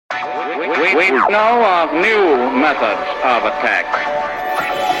We know of new methods of attack.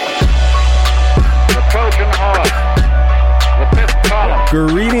 The Trojan horse, the fifth column.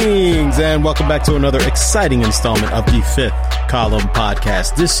 Greetings and welcome back to another exciting installment of the Fifth Column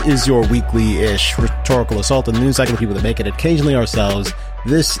Podcast. This is your weekly-ish rhetorical assault on the news cycle of people that make it, occasionally ourselves.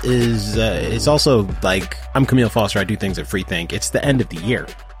 This is, it's also like, I'm Camille Foster, I do things at Freethink. It's the end of the year.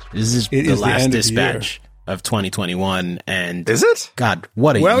 This is the last dispatch of 2021, and is it? God,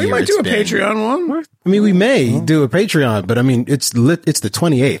 what a year! Well, we might do a been. Patreon one. I mean, we may do a Patreon, but I mean, it's the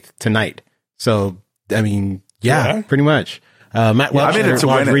 28th tonight. So, I mean, yeah. Pretty much. Matt Welch,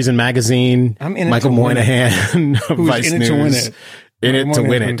 Large Reason Magazine, Michael Moynihan, Vice News. In it to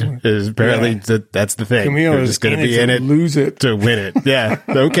win it is apparently that's the thing. Camille They're just going to be in it lose it to win it. Yeah,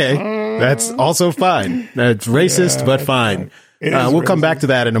 okay, that's also fine. It's racist, but fine. We'll come back to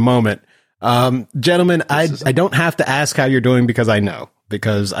that in a moment. Gentlemen, I don't have to ask how you're doing because I know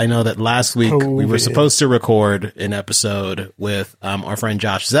that last week we were supposed to record an episode with our friend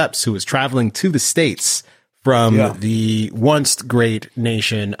Josh Zepps, who was traveling to the States from the once great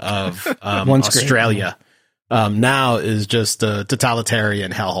nation of Australia. Now is just a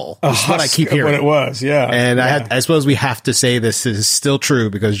totalitarian hellhole. That's what I keep hearing. What it was, And I suppose we have to say this is still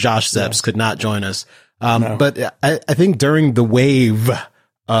true because Josh Zepps could not join us. But I think during the wave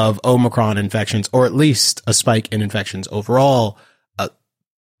of Omicron infections, or at least a spike in infections overall,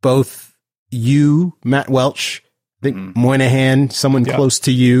 both you, Matt Welch, I think Moynihan, someone close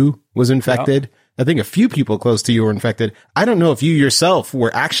to you was infected. I think a few people close to you were infected. I don't know if you yourself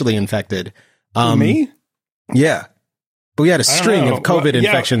were actually infected. Me? Yeah. But we had a string of COVID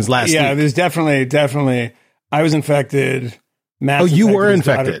infections last week. Yeah, there's definitely. I was infected. Matt's you were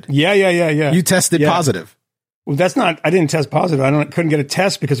infected? Yeah. You tested positive. Well, I didn't test positive. Couldn't get a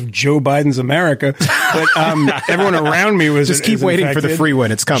test because of Joe Biden's America. But everyone around me was just keep waiting infected. for the free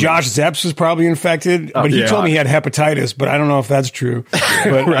one. It's coming. Josh Zepps was probably infected, but he told me he had hepatitis. But I don't know if that's true.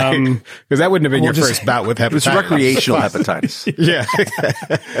 But because that wouldn't have been your first bout with hepatitis. It's recreational hepatitis. Yeah.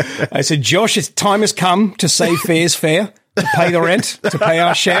 I said, Josh, time has come to save fares fair, to pay the rent, to pay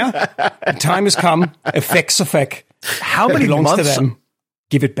our share. The time has come. Effects effect. How many months to them?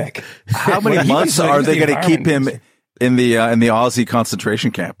 Give it back. How many months are they going to keep him in the Aussie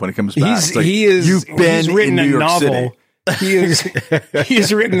concentration camp when he comes back? He's written a novel. He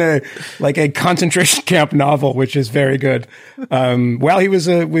has written a concentration camp novel, which is very good. While he was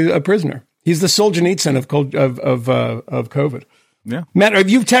a prisoner, he's the Solzhenitsyn of COVID. Yeah, Matt, have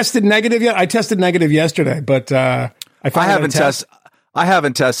you tested negative yet? I tested negative yesterday, but I haven't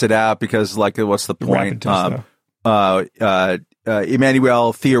tested out because what's the point?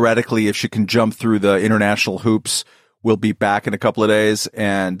 Emmanuel, theoretically, if she can jump through the international hoops, will be back in a couple of days,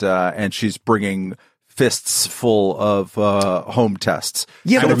 and she's bringing fists full of home tests.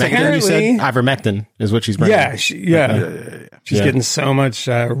 Yeah, but apparently ivermectin is what she's bringing. Yeah, she's getting so much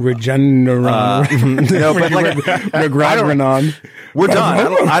Regeneron. We're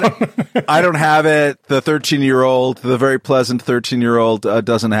done. I don't have it. The 13-year-old, the very pleasant 13-year-old,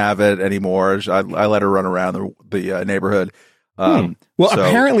 doesn't have it anymore. I let her run around the neighborhood.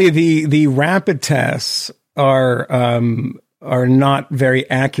 Apparently the rapid tests are not very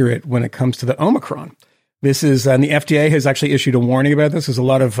accurate when it comes to the Omicron. This is, and the FDA has actually issued a warning about this. There's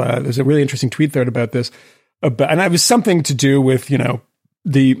a really interesting tweet thread about this, and it was something to do with,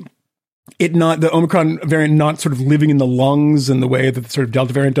 the Omicron variant not sort of living in the lungs in the way that the sort of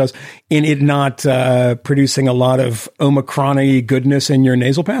Delta variant does, and it not producing a lot of Omicron-y goodness in your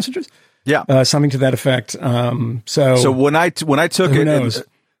nasal passages. Yeah, something to that effect. So when I took it,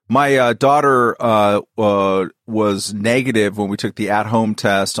 my daughter was negative when we took the at-home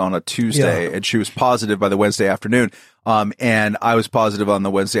test on a Tuesday, and she was positive by the Wednesday afternoon. And I was positive on the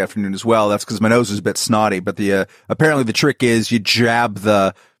Wednesday afternoon as well. That's because my nose was a bit snotty. But apparently the trick is you jab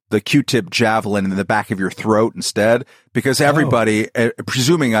the Q-tip javelin in the back of your throat instead, because everybody,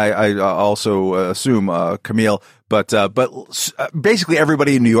 presuming I also assume Camille, but basically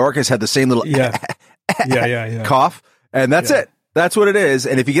everybody in New York has had the same little cough, and that's it. That's what it is.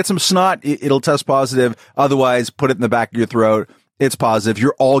 And if you get some snot, it'll test positive. Otherwise, put it in the back of your throat. It's positive.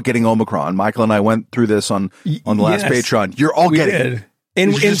 You're all getting Omicron. Michael and I went through this on the last Patreon. You're all getting it.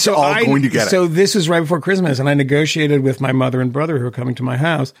 And so going to get it. So this was right before Christmas, and I negotiated with my mother and brother who were coming to my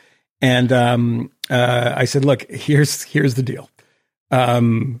house. And I said, look, here's the deal.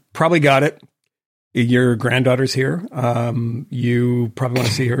 Probably got it. Your granddaughter's here. You probably want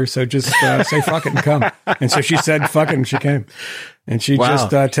to see her. So just say fuck it and come. And so she said fuck it and she came. And she just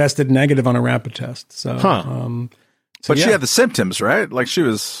tested negative on a rapid test. So, but she had the symptoms, right? Like she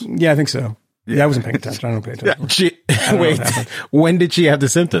was. Yeah, I think so. Yeah, I wasn't paying attention. I don't pay attention. Wait, when did she have the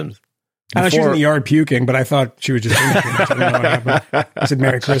symptoms? She was in the yard puking, but I thought she was just drinking too much. I don't know what happened. I said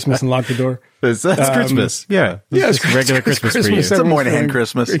Merry Christmas and locked the door. That's Christmas. Yeah. It's regular Christmas for you. It's a Moynihan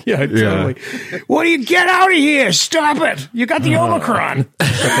Christmas. Yeah, totally. What do you get out of here? Stop it. You got the Omicron.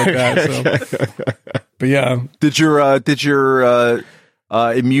 Stuff like that. So. But yeah. Did your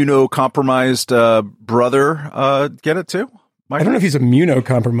immunocompromised brother get it too? I don't know if he's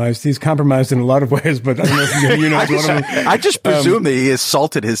immunocompromised. He's compromised in a lot of ways, but I don't know if he's immunocompromised. I just presume that he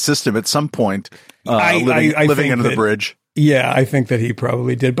assaulted his system at some point, living under the bridge. Yeah, I think that he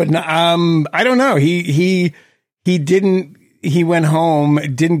probably did, but I don't know. He didn't. He went home,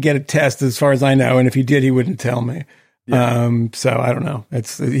 didn't get a test, as far as I know, and if he did, he wouldn't tell me. Yeah. So I don't know.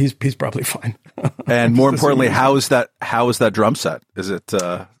 He's probably fine. And more importantly, how is that drum set? Is it?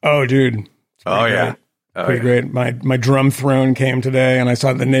 Oh, dude. Oh yeah. Pretty great. My drum throne came today, and I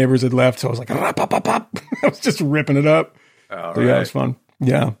saw the neighbors had left, so I was like, pop, pop, pop. I was just ripping it up. Yeah, it was fun.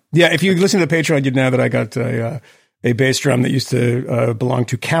 Yeah. If you listen to the Patreon, you'd know that I got a bass drum that used to belong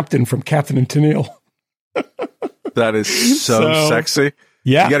to Captain from Captain and Tennille. That is so sexy.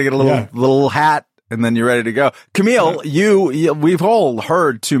 Yeah, you got to get a little hat, and then you're ready to go. Camille, we've all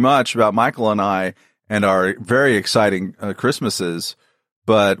heard too much about Michael and I and our very exciting Christmases.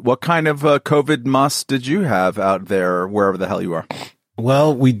 But what kind of COVID muss did you have out there, wherever the hell you are?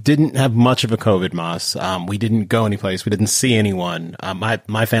 Well, we didn't have much of a COVID muss. We didn't go anyplace. We didn't see anyone.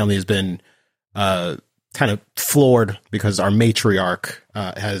 My family has been kind of floored because our matriarch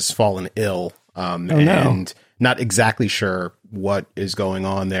has fallen ill, and not exactly sure what is going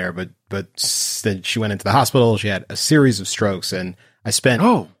on there. But then she went into the hospital. She had a series of strokes, and I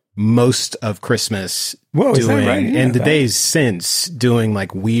spent most of Christmas and the days since doing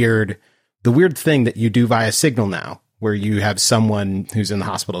like the weird thing that you do via Signal now, where you have someone who's in the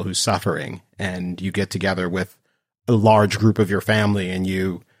hospital who's suffering, and you get together with a large group of your family and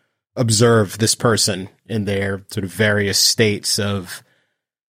you observe this person in their sort of various states of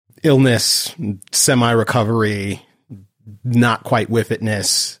illness, semi-recovery, not quite with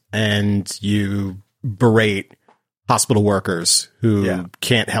itness, and you berate hospital workers who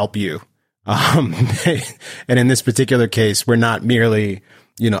can't help you. And in this particular case, we're not merely,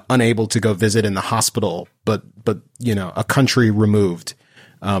 unable to go visit in the hospital, but a country removed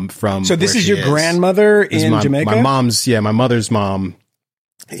from. So this is your grandmother in Jamaica? My mother's mom,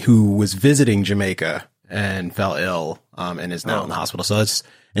 who was visiting Jamaica and fell ill and is now in the hospital. So it's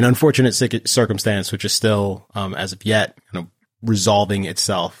an unfortunate circumstance, which is still, as of yet, kind of resolving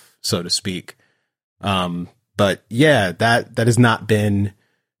itself, so to speak. But yeah, that has not been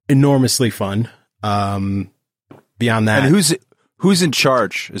enormously fun. Beyond that, and who's in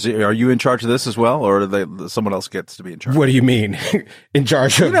charge? Are you in charge of this as well, or someone else gets to be in charge? What do you mean? In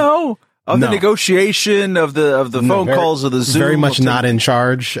charge of the negotiation of the phone calls of the Zoom? Very much not in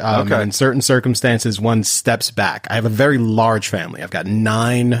charge. In certain circumstances, one steps back. I have a very large family. I've got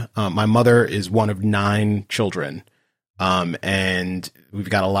 9. My mother is one of 9 children. And we've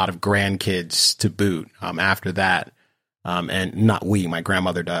got a lot of grandkids to boot, after that. And not my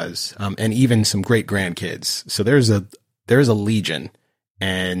grandmother does. And even some great grandkids. So there's a legion,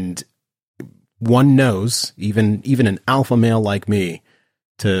 and one knows, even an alpha male like me,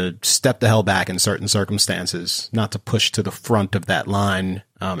 to step the hell back in certain circumstances, not to push to the front of that line,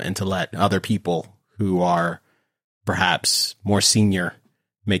 and to let other people who are perhaps more senior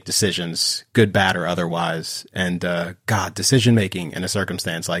make decisions, good, bad, or otherwise. And decision-making in a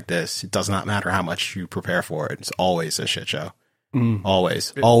circumstance like this, it does not matter how much you prepare for it. It's always a shit show.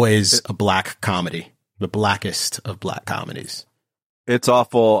 Always a black comedy, the blackest of black comedies. It's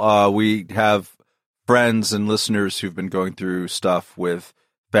awful. We have friends and listeners who've been going through stuff with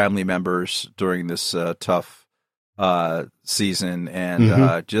family members during this tough season,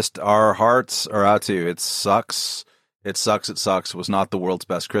 and just our hearts are out to you. It sucks. It sucks. It was not the world's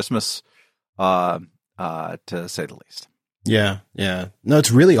best Christmas, to say the least. Yeah. No,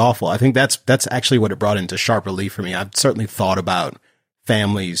 it's really awful. I think that's actually what it brought into sharp relief for me. I've certainly thought about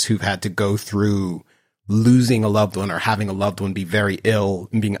families who've had to go through losing a loved one or having a loved one be very ill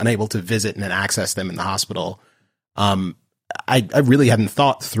and being unable to visit and then access them in the hospital. I really hadn't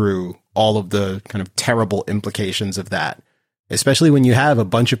thought through all of the kind of terrible implications of that, especially when you have a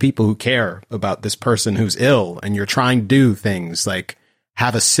bunch of people who care about this person who's ill and you're trying to do things like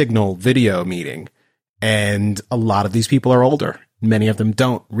have a Signal video meeting. And a lot of these people are older. Many of them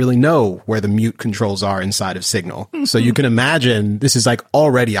don't really know where the mute controls are inside of Signal. So you can imagine this is like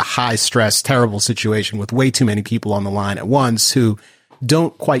already a high stress, terrible situation with way too many people on the line at once who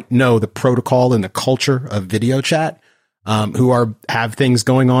don't quite know the protocol and the culture of video chat, who have things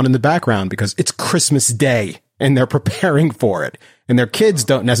going on in the background because it's Christmas Day and they're preparing for it. And their kids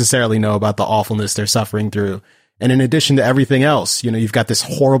don't necessarily know about the awfulness they're suffering through. And in addition to everything else, you've got this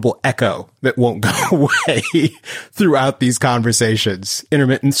horrible echo that won't go away throughout these conversations,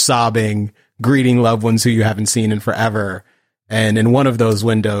 intermittent sobbing, greeting loved ones who you haven't seen in forever. And in one of those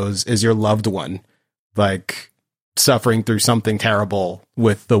windows is your loved one, like suffering through something terrible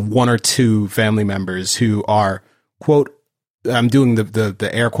with the one or two family members who are, quote, I'm doing the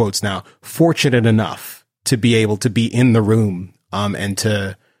air quotes now, fortunate enough to be able to be in the room, and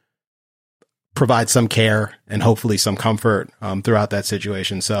to provide some care and hopefully some comfort, throughout that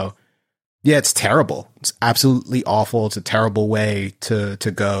situation. So yeah, it's terrible. It's absolutely awful. It's a terrible way to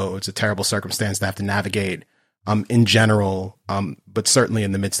go. It's a terrible circumstance to have to navigate, in general. But certainly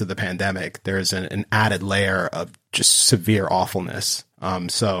in the midst of the pandemic, there's an added layer of just severe awfulness.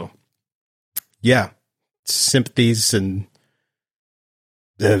 So yeah, sympathies and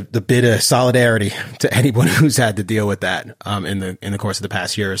the bit of solidarity to anyone who's had to deal with that, in the course of the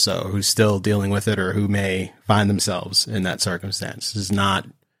past year or so, who's still dealing with it or who may find themselves in that circumstance. Is not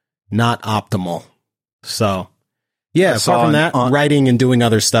optimal. So yeah, apart from that, writing and doing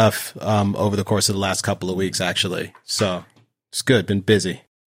other stuff, over the course of the last couple of weeks, actually. So it's good. Been busy.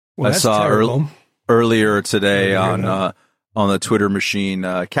 Well, I saw earlier today on the Twitter machine,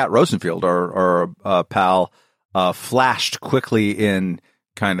 Kat Rosenfield, our pal, flashed quickly in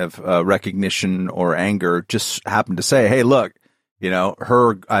kind of recognition or anger, just happened to say, hey, look,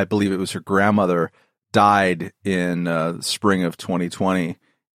 I believe it was her grandmother died in spring of 2020,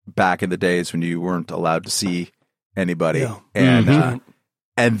 back in the days when you weren't allowed to see anybody. Yeah.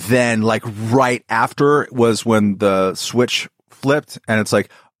 And then like right after was when the switch flipped, and it's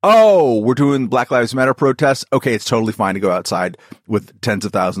like, oh, we're doing Black Lives Matter protests. Okay, it's totally fine to go outside with tens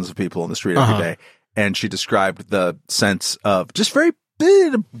of thousands of people on the street every day. And she described the sense of just very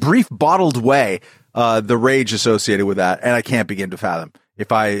brief, bottled way, the rage associated with that. And I can't begin to fathom if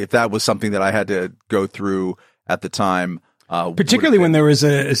that was something that I had to go through at the time. Particularly when there was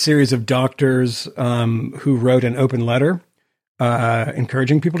a series of doctors who wrote an open letter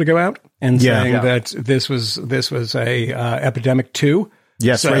encouraging people to go out and saying that this was a epidemic too.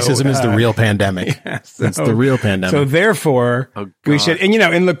 Yes, so, racism is the real pandemic. Yeah, so, it's the real pandemic. So therefore, we should,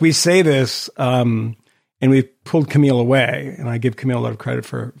 and look, we say this, and we pulled Camille away, and I give Camille a lot of credit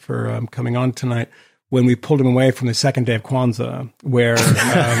for coming on tonight, when we pulled him away from the second day of Kwanzaa, where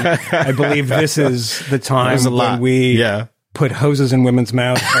I believe this is the time when we put hoses in women's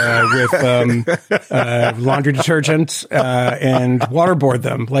mouths with laundry detergent and waterboard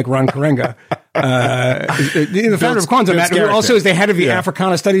them like Ron Karenga. The founder of Kwanzaa, Matt, who also is the head of the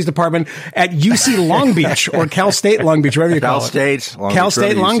Africana Studies Department at UC Long Beach, or Cal State Long Beach, whatever you call it. Cal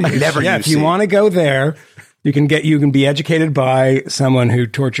State Long Beach. If you want to go there, you can be educated by someone who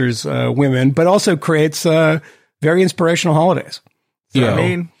tortures women, but also creates very inspirational holidays. So, I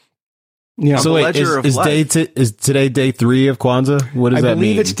mean, so wait, is today day 3 of Kwanzaa? What does that mean? I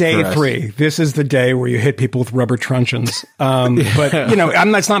believe it's day 3. This is the day where you hit people with rubber truncheons. But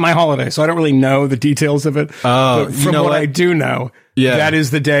that's not my holiday, so I don't really know the details of it. But from what I do know, that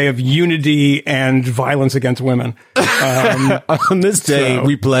is the day of unity and violence against women. On this day,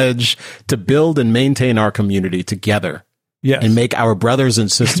 we pledge to build and maintain our community together. Yes. And make our brothers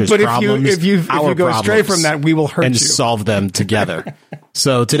and sisters problems. If you go astray from that, we will hurt you. And solve them together.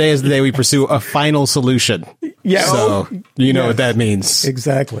 So today is the day we pursue a final solution. Yeah. So you know what that means.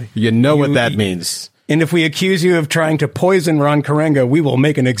 Exactly. You know what that means. And if we accuse you of trying to poison Ron Karenga, we will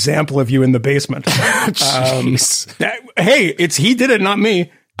make an example of you in the basement. Hey, he did it, not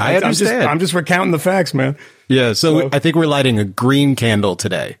me. I understand. I'm just recounting the facts, man. Yeah, so I think we're lighting a green candle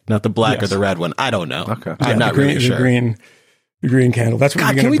today, not the black or the red one. I don't know. Okay. I'm not really sure. The green candle. That's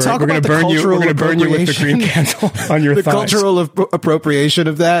what we're going to burn. We're going to burn you. We're going to burn you with the green candle on your thighs. The cultural appropriation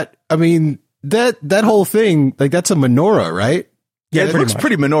of that. I mean, that whole thing, like, that's a menorah, right? Yeah, it looks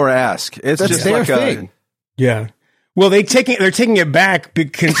pretty menorah-esque. That's just their like thing. Yeah. Well, they're taking it back,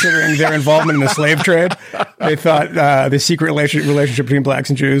 considering their involvement in the slave trade. They thought the secret relationship between blacks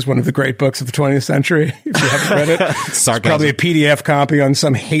and Jews, one of the great books of the 20th century. If you haven't read it, it's probably a PDF copy on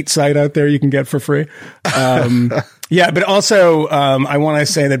some hate site out there you can get for free. But also I want to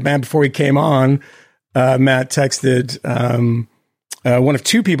say that, Matt, before we came on, Matt texted one of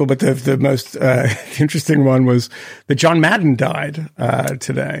two people, but the most interesting one was that John Madden died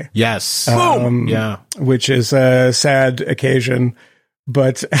today. Yes. Which is a sad occasion.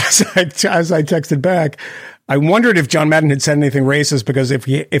 But as I texted back, I wondered if John Madden had said anything racist, because if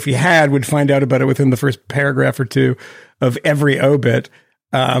he had, we'd find out about it within the first paragraph or two of every obit.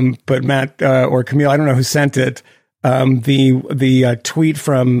 But Matt or Camille, I don't know who sent it, the tweet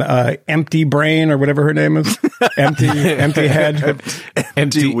from Empty Brain or whatever her name is, Empty Head,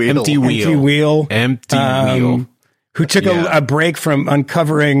 Empty Wheel, who took a break from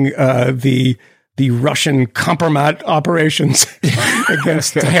uncovering the Russian compromat operations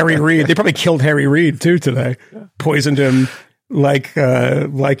against Harry Reid. They probably killed Harry Reid too today, poisoned him like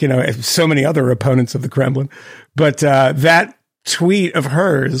so many other opponents of the Kremlin. But that tweet of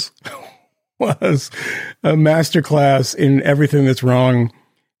hers was a masterclass in everything that's wrong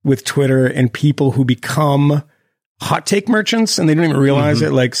with Twitter and people who become hot take merchants and they don't even realize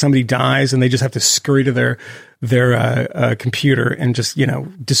it. Like somebody dies and they just have to scurry to their computer and just,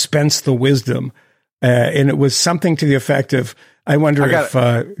 dispense the wisdom. And it was something to the effect of, I wonder if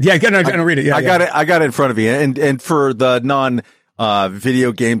read it. Yeah, I got it in front of you. And for the non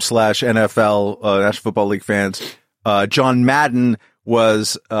video game / NFL National Football League fans, John Madden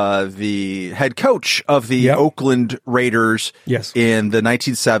was the head coach of the Oakland Raiders in the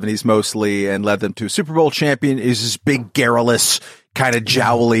 1970s mostly, and led them to a Super Bowl champion. He's this big, garrulous, kind of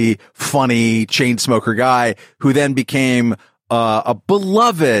jowly, funny chain smoker guy who then became a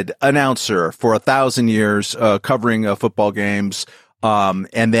beloved announcer for 1,000 years, covering football games.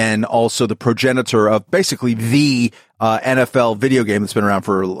 And then also the progenitor of basically the NFL video game that's been around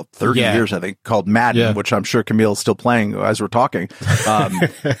for 30 years, I think, called Madden, which I'm sure Camille's still playing as we're talking.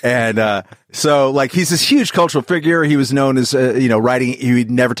 So like he's this huge cultural figure. He was known as, riding, he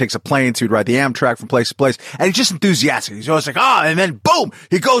never takes a plane, so he'd ride the Amtrak from place to place. And he's just enthusiastic. He's always like, and then boom,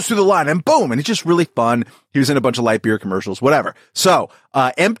 he goes through the line and boom. And it's just really fun. He was in a bunch of light beer commercials, whatever. So,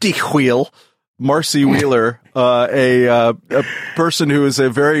 Empty Wheel, Marcy Wheeler, a person who is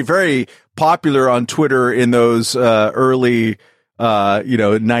a very, very popular on Twitter in those early,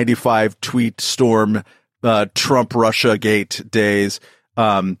 95 tweet storm, Trump Russia gate days,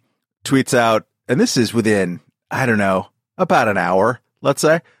 tweets out, and this is within, I don't know, about an hour, let's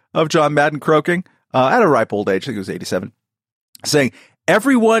say, of John Madden croaking, at a ripe old age, I think it was 87, saying,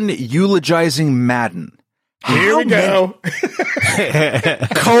 "Everyone eulogizing Madden. Here we go.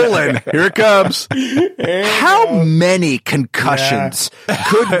 Colon. Here it comes. How many concussions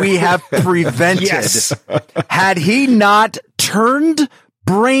could we have prevented had he not turned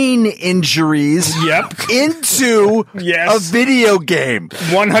brain injuries into a video game?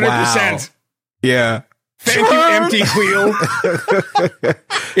 100%. Wow. Yeah. Thank you, Empty Wheel.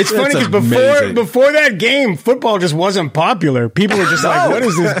 It's funny because before that game, football just wasn't popular. People were just like, "What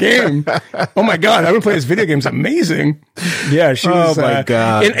is this game? Oh my god, I would play this video game. It's amazing." Yeah, she was. Oh my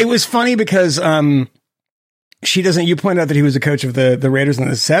god! And it was funny because she doesn't. You pointed out that he was a coach of the Raiders in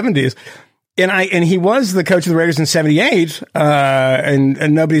the 70s. And he was the coach of the Raiders in 78,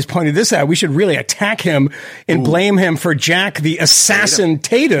 and nobody's pointed this out. We should really attack him and blame him for Jack the Assassin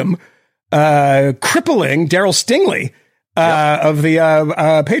Tatum crippling Darryl Stingley of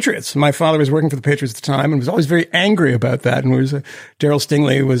the Patriots. My father was working for the Patriots at the time and was always very angry about that. And Darryl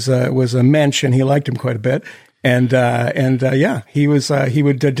Stingley was a mensch, and he liked him quite a bit. And he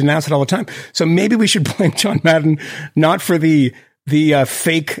would denounce it all the time. So maybe we should blame John Madden not for the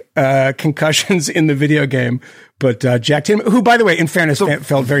fake concussions in the video game, but Jack Tatum, who, by the way, in fairness,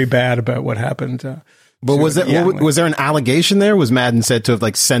 felt very bad about what happened. But was there an allegation there? Was Madden said to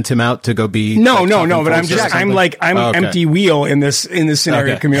have sent him out to go be? No. But I'm Empty Wheel in this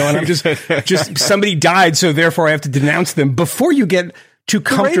scenario, Camille, and I'm just somebody died, so therefore I have to denounce them. Before you get too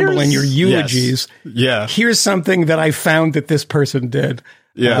comfortable in your eulogies, here's something that I found that this person did.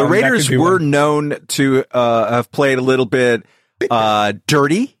 Yeah, the Raiders were known to have played a little bit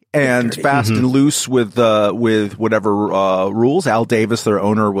dirty and fast and loose with whatever rules. Al Davis, their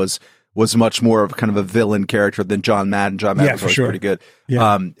owner, was much more of kind of a villain character than John Madden. John Madden was always pretty good.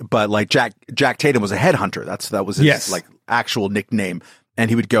 Yeah. But like Jack Tatum was a headhunter. That was his like actual nickname. And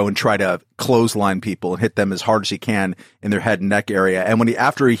he would go and try to clothesline people and hit them as hard as he can in their head and neck area. And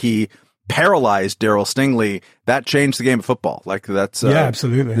after he paralyzed Darryl Stingley, that changed the game of football. Like that's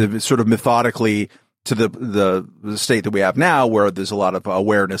absolutely sort of methodically to the state that we have now, where there's a lot of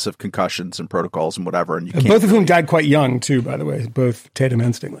awareness of concussions and protocols and whatever. And both of whom died quite young too, by the way, both Tatum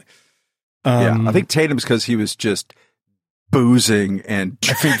and Stingley. I think Tatum's because he was just boozing and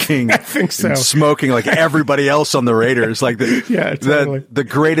drinking I think so. And smoking like everybody else on the Raiders. Like the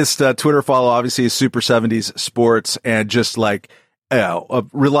greatest Twitter follow obviously is Super 70s Sports, and just like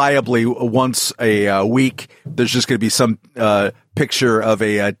reliably once a week there's just going to be some picture of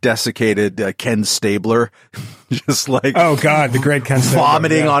a desiccated Ken Stabler just like, oh god, the great Ken Stabler,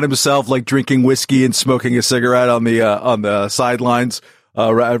 vomiting on himself, like drinking whiskey and smoking a cigarette on the sidelines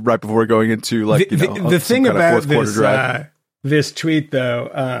right before going into like the thing about this tweet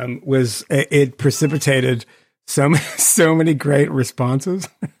though was it precipitated so many great responses.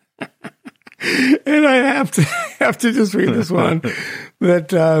 And I have to just read this one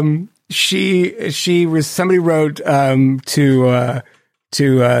that somebody wrote to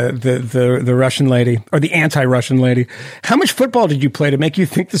the Russian lady, or the anti-Russian lady. How much football did you play to make you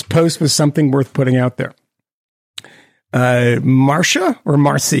think this post was something worth putting out there? Marcia or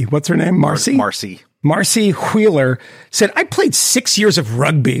Marcy? What's her name? Marcy? Marcy Wheeler said, I played 6 years of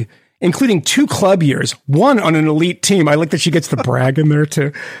rugby, including 2 club years, 1 on an elite team. I like that she gets the brag in there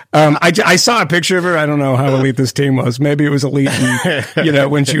too. I saw a picture of her. I don't know how elite this team was. Maybe it was elite,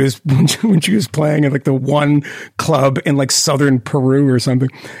 when she was playing in like the one club in like southern Peru or something.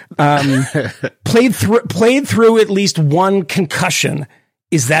 Played through at least 1 concussion.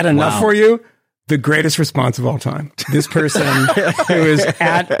 Is that enough for you? The greatest response of all time. This person who is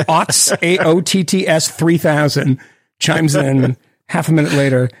at Otts, AOTTS 3000, chimes in half a minute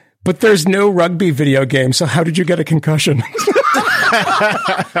later. But there's no rugby video game, so how did you get a concussion?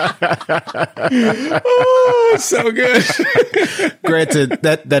 Oh, so good. Granted,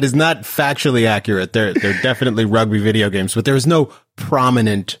 that is not factually accurate. There are definitely rugby video games, but there is no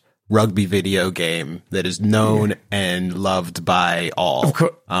prominent rugby video game that is known and loved by all.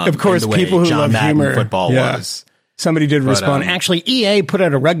 Of course, people who John love Madden humor. Football was. Somebody did respond. Actually, EA put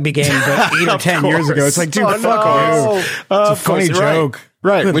out a rugby game about 8 or 10 years ago. It's like, dude, fuck you. It's a funny joke.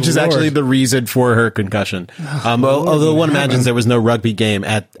 Right, Good which is actually the reason for her concussion. Although one imagines there was no rugby game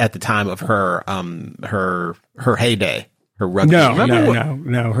at the time of her heyday, her rugby. No,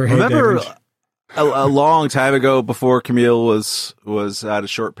 her heyday. Remember a long time ago, before Camille was out of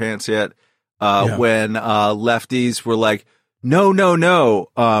short pants yet, when lefties were like, no,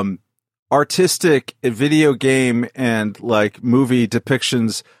 artistic video game and like movie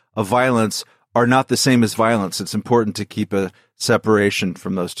depictions of violence are not the same as violence. It's important to keep a separation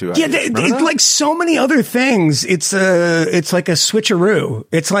from those two. Yeah, it's like so many other things. It's like a switcheroo.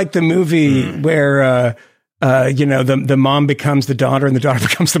 It's like the movie where the mom becomes the daughter and the daughter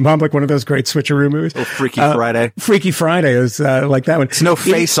becomes the mom, like one of those great switcheroo movies. Oh, Freaky Friday. Freaky Friday is like that one. It's no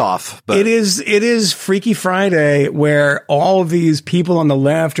Face Off, but it is Freaky Friday, where all these people on the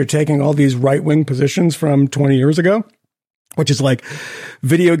left are taking all these right-wing positions from 20 years ago, which is like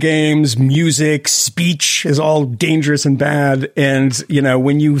video games, music, speech is all dangerous and bad. And,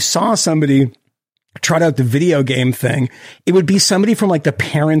 when you saw somebody trot out the video game thing, it would be somebody from like the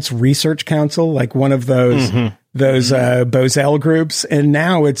Parents Research Council, like one of those Bozell groups. And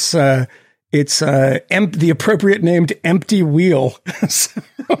now it's the appropriate named Empty Wheel.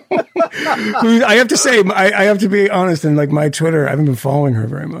 I have to say, I have to be honest, and like my Twitter, I haven't been following her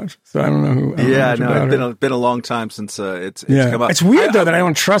very much, so I don't know who. It's been a long time since it's come up. It's weird though that I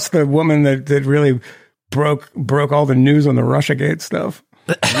don't trust the woman that really broke all the news on the Russiagate stuff.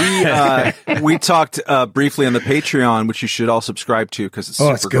 We talked briefly on the Patreon, which you should all subscribe to because it's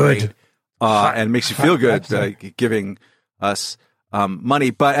super great, and it makes you feel good giving us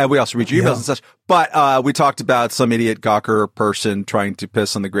money. But we also read your emails and such. But we talked about some idiot Gawker person trying to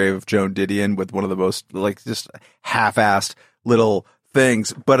piss on the grave of Joan Didion with one of the most like just half-assed little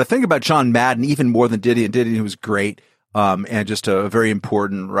things. But a thing about John Madden, even more than Didion was great, and just a very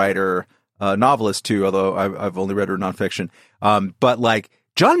important writer, novelist too. Although I've only read her nonfiction. But like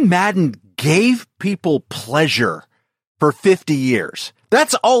John Madden gave people pleasure for 50 years.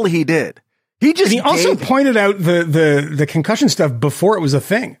 That's all he did. He also pointed out the concussion stuff before it was a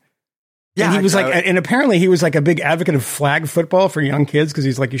thing. Yeah, and he was and apparently he was like a big advocate of flag football for young kids because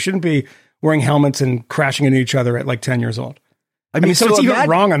he's like, you shouldn't be wearing helmets and crashing into each other at like 10 years old. I mean, so it's even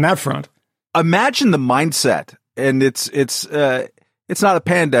wrong on that front. Imagine the mindset, and it's not a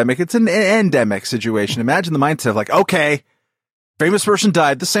pandemic; it's an endemic situation. Imagine the mindset of like, okay, famous person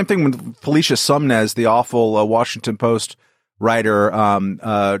died. The same thing when Felicia Sumnez, the awful Washington Post writer,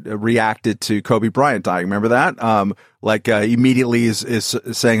 reacted to Kobe Bryant dying. Remember that? Immediately is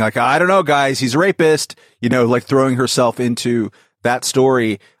saying like, I don't know, guys, he's a rapist, like throwing herself into that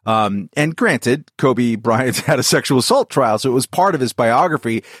story. And granted, Kobe Bryant had a sexual assault trial, so it was part of his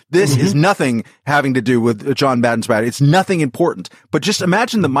biography. This is nothing having to do with John Madden's bad. It's nothing important, but just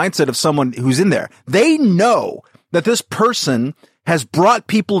imagine the mindset of someone who's in there. They know that this person has brought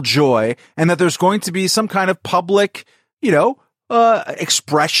people joy and that there's going to be some kind of public,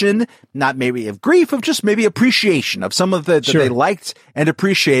 expression, not maybe of grief, of just maybe appreciation of some of that they liked and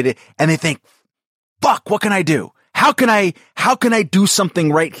appreciated. And they think, fuck, what can I do? How can I do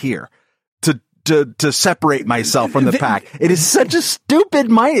something right here to separate myself from the pack? It is such a stupid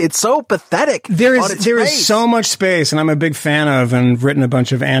mind. It's so pathetic. There is so much space, and I'm a big fan of and written a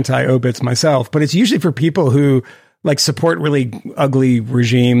bunch of anti-obits myself, but it's usually for people who like support really ugly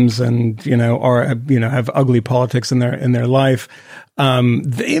regimes and, or, have ugly politics in their life.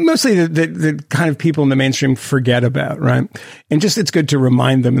 Mostly the kind of people in the mainstream forget about, right? And just, it's good to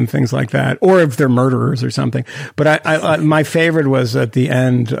remind them and things like that, or if they're murderers or something. But I my favorite was at the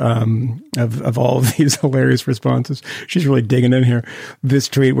end, of all of these hilarious responses. She's really digging in here. This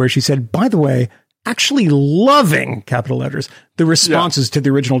tweet where she said, by the way, actually loving, capital letters, the responses to the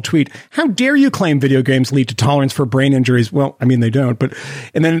original tweet. How dare you claim video games lead to tolerance for brain injuries? Well, I mean, they don't, but,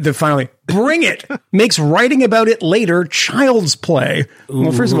 and then finally, bring it, makes writing about it later child's play.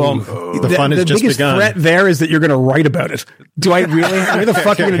 Well, first of all, the fun has just biggest begun. threat there is that you're going to write about it. Do I really? Where the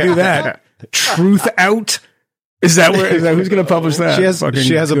fuck are you going to do that? Truth Out? Is that who's going to publish that?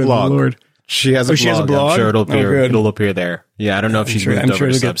 She has a blog. Lord. She has a blog. She has a blog? I'm sure it'll appear. Good. It'll appear there. Yeah, I don't know if she's moved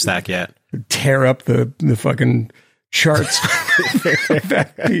over to Substack yet. Tear up the fucking charts.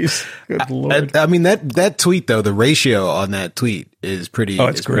 That piece. Good Lord. I mean, that tweet though, the ratio on that tweet is pretty.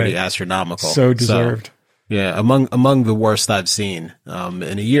 It's great. Pretty astronomical. So deserved. So, yeah, among the worst I've seen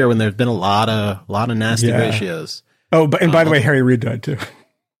in a year when there's been a lot of nasty ratios. Oh, and by the way, Harry Reid died too.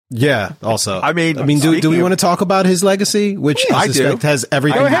 Yeah. Also, I mean, do we want to talk about his legacy, which I suspect has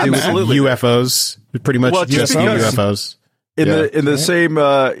everything to do with UFOs? Pretty much just UFOs. In the same,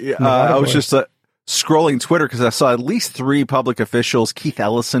 I was just scrolling Twitter because I saw at least 3 public officials. Keith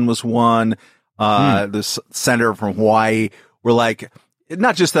Ellison was one. This senator from Hawaii were like,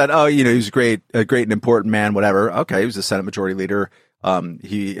 not just that. Oh, he was a great and important man. Whatever. Okay, he was the Senate Majority Leader.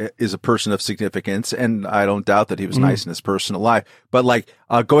 He is a person of significance, and I don't doubt that he was nice in his personal life. But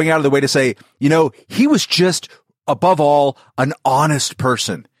going out of the way to say, he was just above all an honest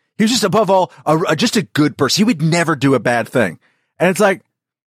person. He was just above all just a good person. He would never do a bad thing. And it's like,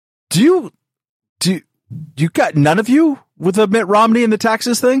 do you got none of you with the Mitt Romney and the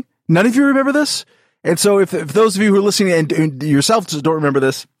taxes thing? None of you remember this? And so if those of you who are listening and yourselves don't remember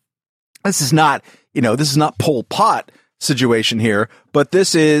this, this is not Pol Pot situation here, but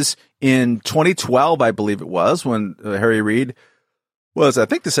this is in 2012, I believe it was, when Harry Reid was, I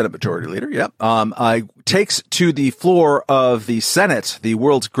think, the Senate Majority Leader. Yep. Takes to the floor of the Senate, the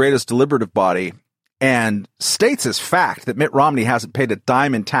world's greatest deliberative body, and states as fact that Mitt Romney hasn't paid a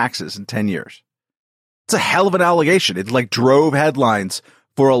dime in taxes in 10 years. It's a hell of an allegation. It drove headlines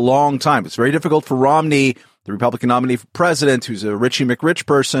for a long time. It's very difficult for Romney, the Republican nominee for president, who's a Richie McRich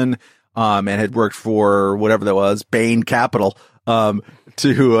person, and had worked for whatever that was, Bain Capital, and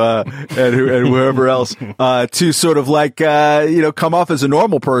whoever else, to sort of come off as a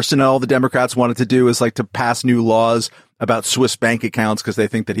normal person. And all the Democrats wanted to do is to pass new laws about Swiss bank accounts because they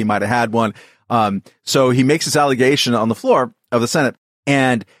think that he might have had one. So he makes this allegation on the floor of the Senate,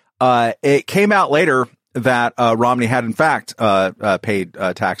 and it came out later that Romney had in fact paid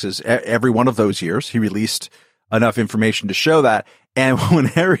taxes every one of those years. He released enough information to show that. And when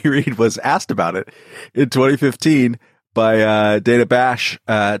Harry Reid was asked about it in 2015 by Dana Bash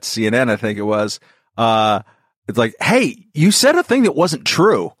at CNN, I think it was, it's like, hey, you said a thing that wasn't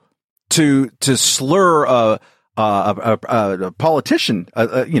true to slur a politician,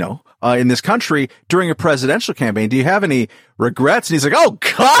 in this country during a presidential campaign. Do you have any regrets? And he's like, oh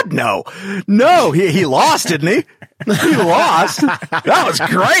God, no, he lost, didn't he? He lost. That was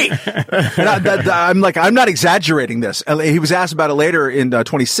great. And I'm not exaggerating this. He was asked about it later in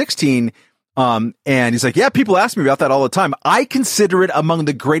 2016. And he's like, yeah, people ask me about that all the time. I consider it among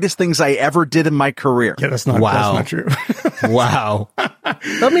the greatest things I ever did in my career. Yeah, that's not true. Wow.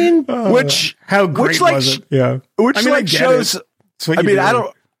 I mean, how great was it? Yeah. Which shows,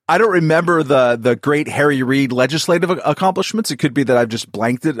 I don't remember the great Harry Reid legislative accomplishments. It could be that I've just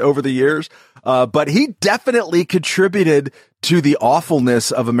blanked it over the years. But he definitely contributed to the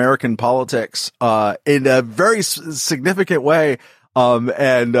awfulness of American politics, in a very significant way.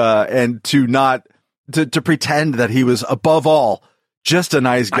 And to pretend that he was above all just a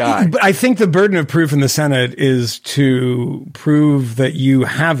nice guy. But I think the burden of proof in the Senate is to prove that you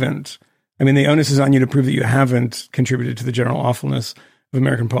haven't. I mean, the onus is on you to prove that you haven't contributed to the general awfulness of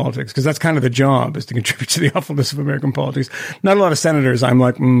American politics, because that's kind of the job, is to contribute to the awfulness of American politics. Not a lot of senators, I'm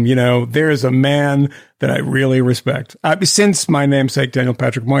like, there is a man that I really respect. Since my namesake, Daniel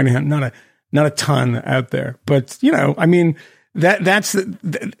Patrick Moynihan, not a ton out there. But, I mean, that's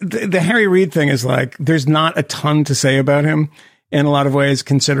the Harry Reid thing is there's not a ton to say about him in a lot of ways,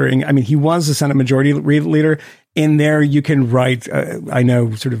 considering, I mean, he was the Senate Majority Leader. In there, you can write, I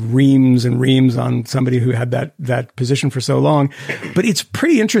know, sort of reams and reams on somebody who had that position for so long. But it's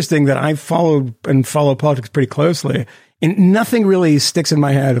pretty interesting that I follow politics pretty closely, and nothing really sticks in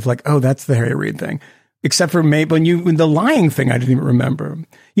my head of oh, that's the Harry Reid thing. except for maybe when the lying thing, I didn't even remember.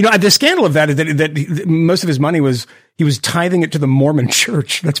 The scandal of that is that most of his money he was tithing it to the Mormon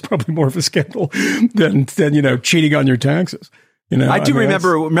church. That's probably more of a scandal than cheating on your taxes. I do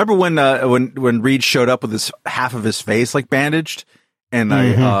remember when Reed showed up with half of his face like bandaged and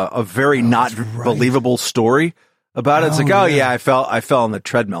a very not believable story about it. It's I fell on the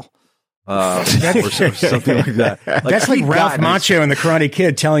treadmill. Or something like that. That's like Ralph Macchio in The Karate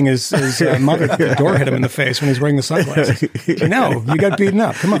Kid telling his mother that the door hit him in the face when he's wearing the sunglasses. No, you got beaten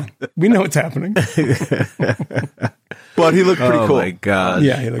up. Come on. We know what's happening. But he looked pretty cool. Oh, my God.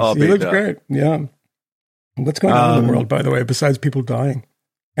 Yeah, he looks great. Yeah. What's going on in the world, by the way, besides people dying?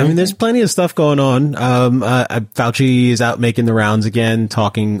 I mean, there's plenty of stuff going on. Fauci is out making the rounds again,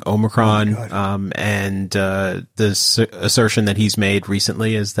 talking Omicron. And this assertion that he's made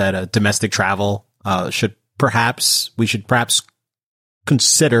recently is that domestic travel we should perhaps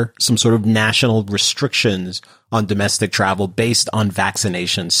consider some sort of national restrictions on domestic travel based on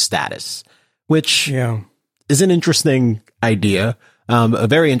vaccination status, which is an interesting idea, a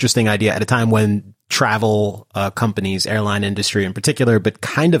very interesting idea at a time when travel companies, airline industry in particular, but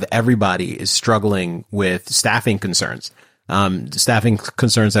kind of everybody is struggling with staffing concerns. Staffing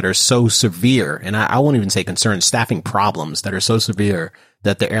concerns that are so severe, and I won't even say concerns, staffing problems that are so severe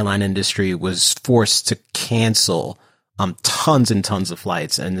that the airline industry was forced to cancel tons and tons of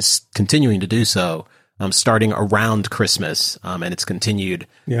flights, and is continuing to do so starting around Christmas, and it's continued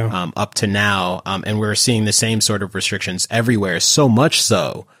up to now. And we're seeing the same sort of restrictions everywhere, so much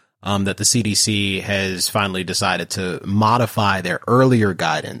so that the CDC has finally decided to modify their earlier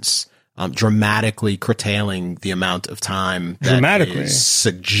guidance, dramatically curtailing the amount of time that is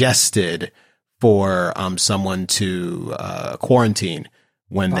suggested for someone to quarantine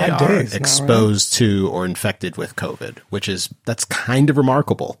when they are exposed to or infected with COVID, that's kind of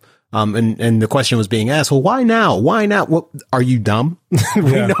remarkable. And the question was being asked, well, why now? Why now? Well, are you dumb?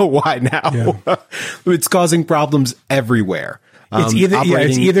 We know why now. It's causing problems everywhere. It's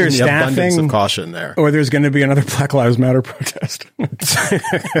either staffing of caution there, or there's going to be another Black Lives Matter protest.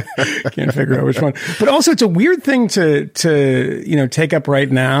 Can't figure out which one. But also, it's a weird thing to take up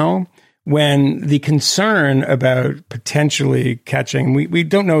right now when the concern about potentially catching. We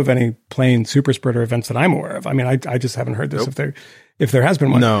don't know of any plane super spreader events that I'm aware of. I mean, I just haven't heard this. If there has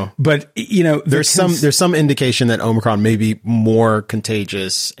been one, no. But there's some indication that Omicron may be more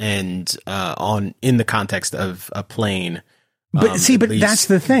contagious and in the context of a plane. But that's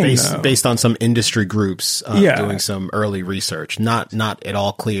the thing, based on some industry groups doing some early research. Not at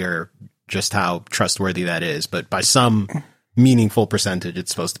all clear just how trustworthy that is, but by some meaningful percentage,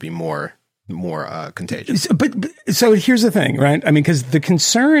 it's supposed to be more contagious. But so here's the thing, right? I mean, because the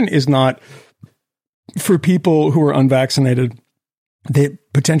concern is not for people who are unvaccinated. They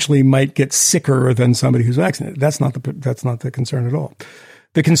potentially might get sicker than somebody who's vaccinated. That's not the concern at all.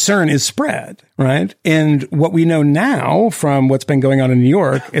 The concern is spread, right? And what we know now from what's been going on in New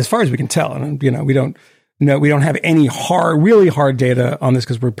York, as far as we can tell, and we don't have any really hard data on this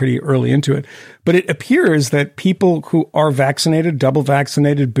because we're pretty early into it. But it appears that people who are vaccinated, double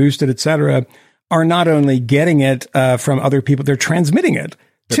vaccinated, boosted, et cetera, are not only getting it from other people, they're transmitting it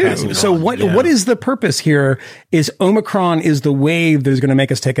too. So what is the purpose here? Is Omicron is the wave that is going to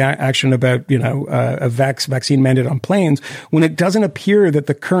make us take action about, a vaccine mandate on planes, when it doesn't appear that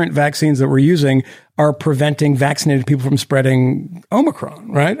the current vaccines that we're using are preventing vaccinated people from spreading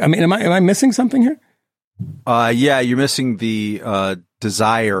Omicron, right? I mean, am I missing something here? You're missing the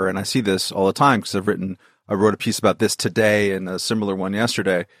desire. And I see this all the time because I wrote a piece about this today and a similar one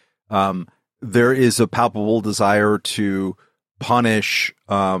yesterday. There is a palpable desire to punish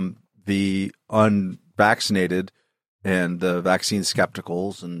the unvaccinated and the vaccine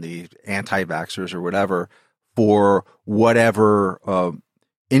skepticals and the anti-vaxxers or whatever for whatever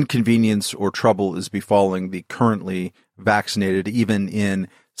inconvenience or trouble is befalling the currently vaccinated, even in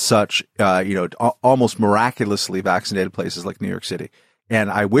such almost miraculously vaccinated places like New York City. And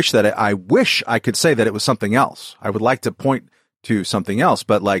I wish I could say that it was something else. I would like to point to something else,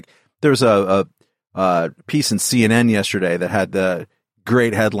 but like there's a piece in CNN yesterday that had the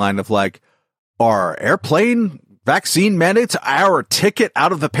great headline of like, are airplane vaccine mandates our ticket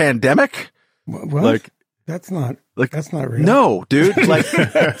out of the pandemic? What? Like, that's not real. No, dude. Like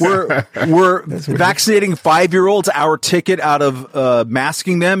we're vaccinating 5-year-olds our ticket out of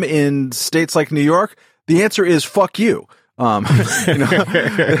masking them in states like New York. The answer is fuck you. We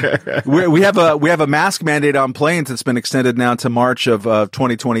have a mask mandate on planes that's been extended now to March of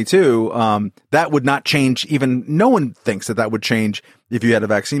 2022. That would not change. Even no one thinks that would change if you had a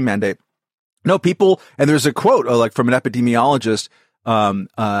vaccine mandate. No, people, and there's a quote like from an epidemiologist from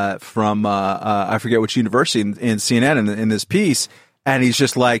I forget which university in CNN in this piece, and he's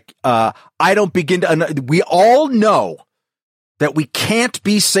just like, I don't begin to. We all know that we can't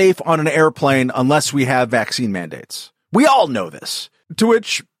be safe on an airplane unless we have vaccine mandates. We all know this. To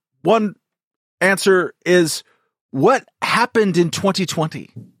which one answer is, what happened in 2020?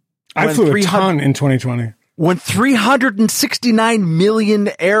 I flew a ton in 2020. When 369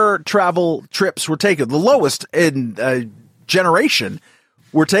 million air travel trips were taken, the lowest in a generation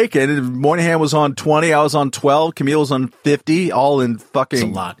were taken. Moynihan was on 20, I was on 12, Camille was on 50, all in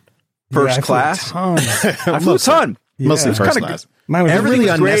fucking first class. I flew a ton. Mostly first class. Mine was everything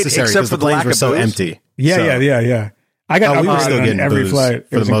really was great unnecessary except for the planes were so booze. empty. Yeah. I got we were still getting every booze flight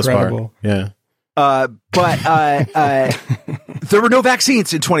for the most incredible. part. Yeah. But there were no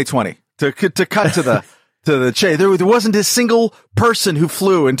vaccines in 2020 to cut to the chase. There wasn't a single person who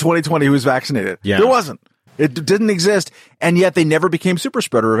flew in 2020 who was vaccinated. Yeah. There wasn't. It didn't exist, and yet they never became super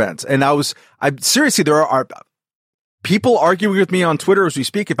spreader events. And I seriously, there are people arguing with me on Twitter as we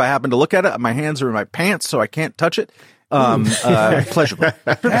speak. If I happen to look at it, my hands are in my pants, so I can't touch it. Pleasure.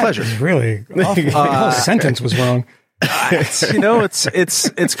 Really, the whole sentence was wrong. It's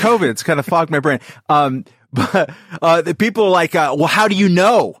COVID. It's kind of fogged my brain. But the people are like, well, how do you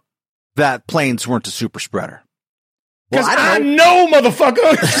know that planes weren't a super spreader? Because I know,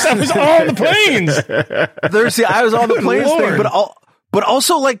 motherfucker. I was on the planes. I was on the planes thing, but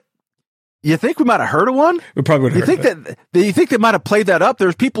also like, you think we might have heard of one? We probably would have heard that. You think they might have played that up?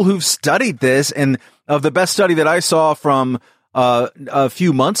 There's people who've studied this, and of the best study that I saw from a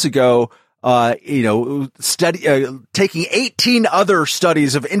few months ago, taking 18 other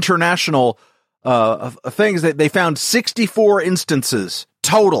studies of international things, that they found 64 instances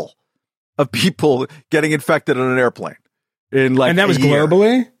total of people getting infected on an airplane in like, and that was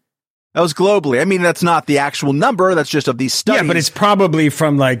globally. That was globally. I mean, that's not the actual number. That's just of these studies. Yeah, but it's probably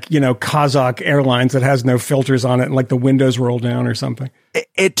from like, Kazakh Airlines that has no filters on it and like the windows roll down or something.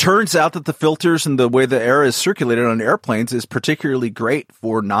 It turns out that the filters and the way the air is circulated on airplanes is particularly great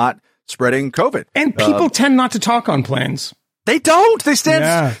for not spreading COVID. And people tend not to talk on planes. They don't. They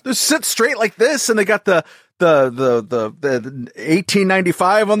they sit straight like this, and they got the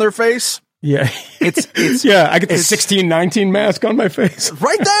 1895 on their face. Yeah. It's I get the 1619 mask on my face.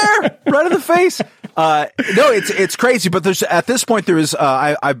 Right there. Right in the face. No, it's crazy, but at this point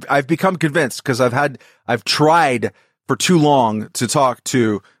I've become convinced, because I've tried for too long to talk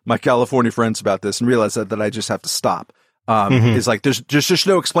to my California friends about this and realize that I just have to stop. It's like there's just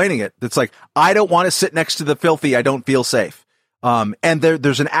no explaining it. It's like, I don't want to sit next to the filthy. I don't feel safe. And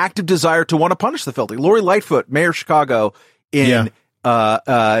there's an active desire to want to punish the filthy. Lori Lightfoot, Mayor of Chicago, 10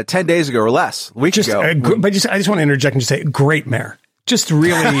 days ago or less, a week ago. I just want to interject and just say, great mayor. Just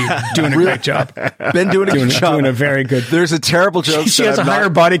really doing a great job. Been doing a good job. Doing a very good. There's a terrible joke. She has a higher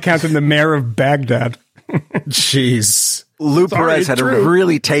body count than the mayor of Baghdad. Jeez. Lou Perez had a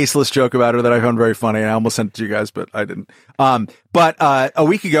really tasteless joke about her that I found very funny, and I almost sent it to you guys, but I didn't. But a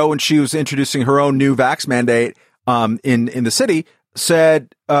week ago, when she was introducing her own new vax mandate in the city,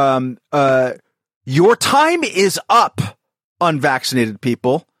 said, your time is up, unvaccinated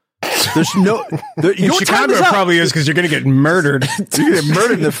people. There's no. Your Chicago time is probably is, because you're going to get murdered. You're going to get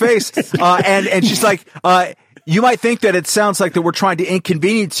murdered in the face. And she's like, you might think that it sounds like that we're trying to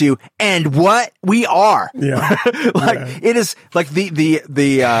inconvenience you, and what we are. Yeah. It is like the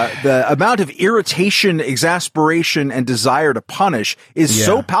amount of irritation, exasperation, and desire to punish is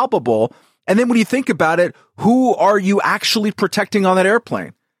so palpable. And then when you think about it, who are you actually protecting on that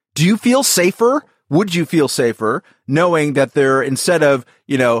airplane? Do you feel safer? Would you feel safer knowing that there, instead of,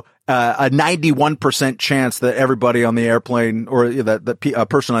 a 91% chance that everybody on the airplane, or that a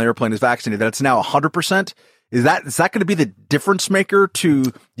person on the airplane is vaccinated, that it's now 100%? Is that going to be the difference maker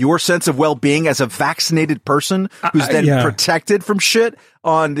to your sense of well-being as a vaccinated person who's then protected from shit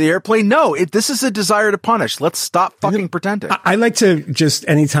on the airplane? No, this is a desire to punish. Let's stop fucking pretending. I like to just,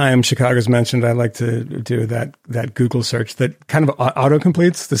 anytime Chicago's mentioned, I like to do that Google search that kind of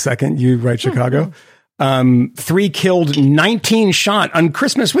auto-completes the second you write Chicago. 3 killed, 19 shot on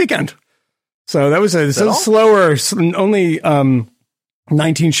Christmas weekend. So that was a slower, only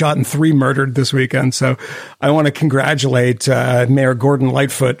 19 shot and 3 murdered this weekend. So I want to congratulate Mayor Gordon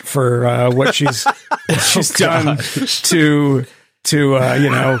Lightfoot for what she's done to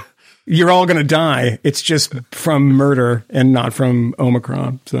you're all going to die. It's just from murder and not from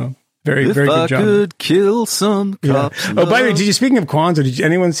Omicron. So very good job. I could kill some cops. Yeah. Oh, by the way, speaking of Kwanzaa, did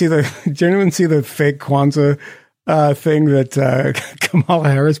anyone see the fake Kwanzaa thing that Kamala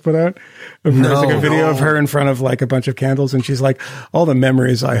Harris put out? There's like a video of her in front of like a bunch of candles, and she's like, all the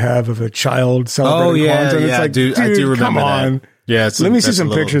memories I have of a child celebrating Kwanzaa. And it's like, dude, I do remember come on. that. Yeah. Let me see some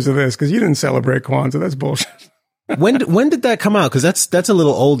pictures of this because you didn't celebrate Kwanzaa. That's bullshit. When did that come out? Because that's a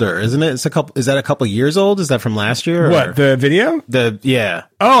little older, isn't it? Is that a couple years old? Is that from last year? What, the video? Yeah.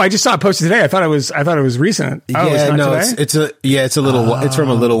 Oh, I just saw it posted today. I thought it was recent. Oh, yeah, it's not today? It's from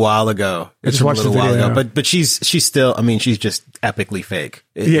a little while ago. It's from a little while ago. But she's still, I mean, she's just epically fake.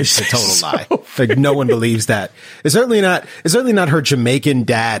 It's a total lie. Like no one believes that. It's certainly not her Jamaican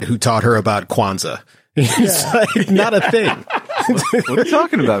dad who taught her about Kwanzaa. It's like not a thing. What are you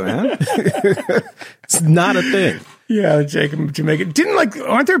talking about, man? It's not a thing. Yeah, Jamaican.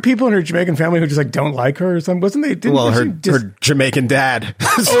 Aren't there people in her Jamaican family who just like don't like her or something? Wasn't they? Her Jamaican dad.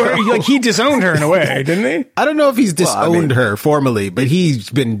 Or like he disowned her in a way, didn't he? I don't know if he's disowned her formally, but he's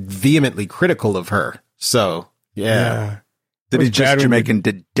been vehemently critical of her. So, yeah. Did he just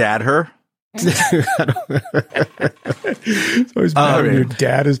Jamaican dad her? It's always bad when your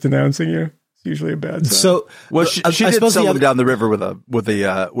dad is denouncing you. It's usually a bad sign. So, well, she did sell them down the river with a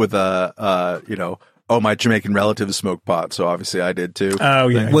my Jamaican relatives smoke pot, so obviously I did too. Oh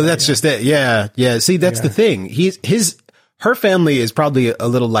yeah. Well, that's just it. Yeah. See, that's the thing. Her family is probably a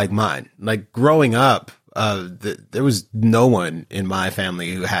little like mine. Like growing up, there was no one in my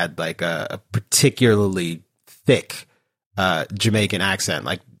family who had like a particularly thick Jamaican accent,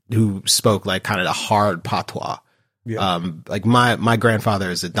 like who spoke like kind of the hard patois. Yeah. Like my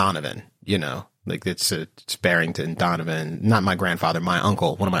grandfather is a Donovan. Like it's Barrington, Donovan, not my grandfather, my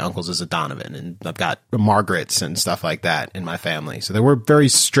uncle. One of my uncles is a Donovan, and I've got Margarets and stuff like that in my family. So there were very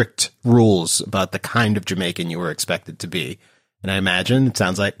strict rules about the kind of Jamaican you were expected to be. And I imagine it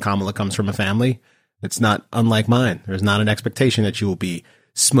sounds like Kamala comes from a family that's not unlike mine. There's not an expectation that you will be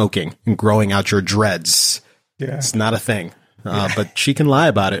smoking and growing out your dreads. Yeah. It's not a thing. But she can lie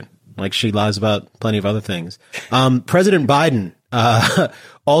about it, like she lies about plenty of other things. President Biden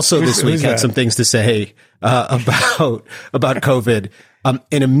also this week had some things to say about COVID.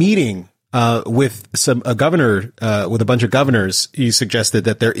 In a meeting with a governor, with a bunch of governors, he suggested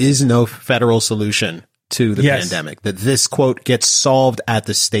that there is no federal solution to the pandemic, that this, quote, gets solved at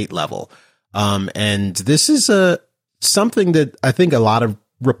the state level. And this is something that I think a lot of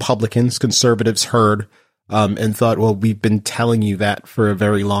Republicans, conservatives heard and thought, well, we've been telling you that for a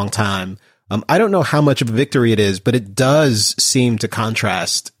very long time. I don't know how much of a victory it is, but it does seem to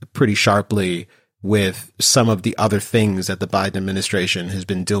contrast pretty sharply with some of the other things that the Biden administration has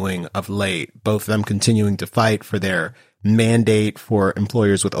been doing of late, both of them continuing to fight for their mandate for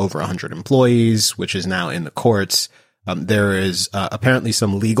employers with over 100 employees, which is now in the courts. There is apparently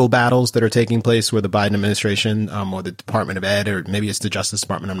some legal battles that are taking place where the Biden administration or the Department of Ed, or maybe it's the Justice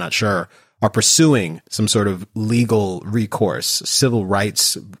Department, I'm not sure, are pursuing some sort of legal recourse, civil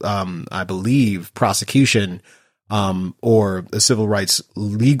rights, I believe, prosecution, or civil rights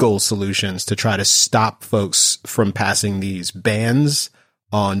legal solutions to try to stop folks from passing these bans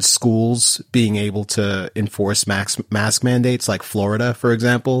on schools being able to enforce mask mandates, like Florida, for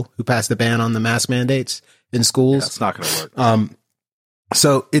example, who passed a ban on the mask mandates in schools. That's not going to work.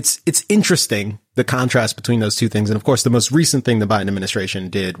 So it's interesting, the contrast between those two things. And of course, the most recent thing the Biden administration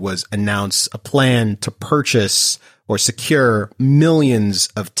did was announce a plan to purchase or secure millions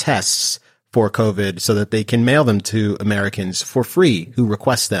of tests for COVID so that they can mail them to Americans for free who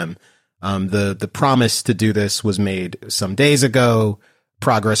request them. The promise to do this was made some days ago.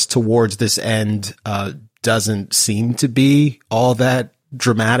 Progress towards this end doesn't seem to be all that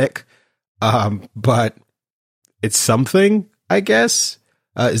dramatic, but it's something, I guess.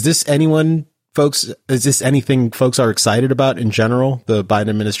 Is this anything folks are excited about in general? The Biden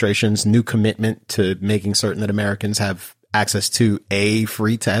administration's new commitment to making certain that Americans have access to a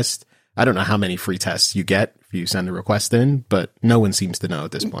free test. I don't know how many free tests you get if you send a request in, but no one seems to know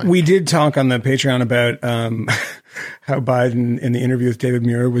at this point. We did talk on the Patreon about how Biden in the interview with David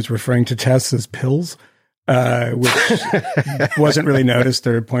Muir was referring to tests as pills, which wasn't really noticed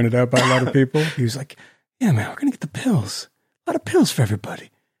or pointed out by a lot of people. He was like, yeah, man, we're going to get the pills. A lot of pills for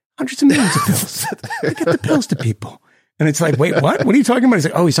everybody. Hundreds of millions of pills. Get the pills to people. And it's like, wait, what? What are you talking about? He's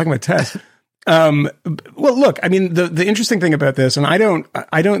like, oh, he's talking about tests. Well, look, I mean, the interesting thing about this, and I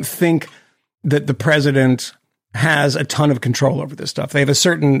don't think that the president has a ton of control over this stuff. They have a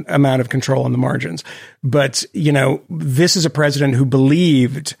certain amount of control on the margins. But, this is a president who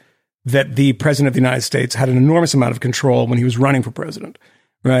believed that the president of the United States had an enormous amount of control when he was running for president.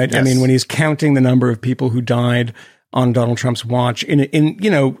 Right. Yes. I mean, when he's counting the number of people who died on Donald Trump's watch in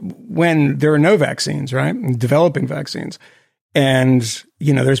when there are no vaccines, right? And developing vaccines. And,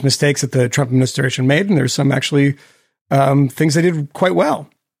 there's mistakes that the Trump administration made, and there's some actually things they did quite well.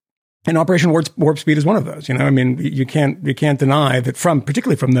 And Operation Warp Speed is one of those. I mean, you can't deny that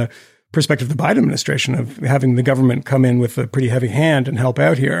particularly from the perspective of the Biden administration of having the government come in with a pretty heavy hand and help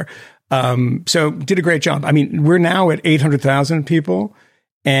out here. So did a great job. I mean, we're now at 800,000 people,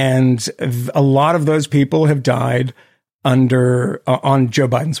 and a lot of those people have died on Joe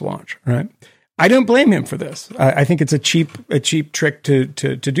Biden's watch, right? I don't blame him for this. I think it's a cheap trick to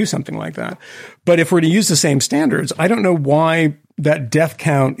do something like that. But if we're to use the same standards, I don't know why that death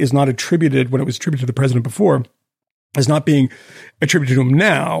count is not attributed when it was attributed to the president before as not being attributed to him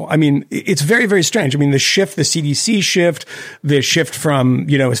now. I mean, it's very, very strange. I mean, the CDC shift, the shift from,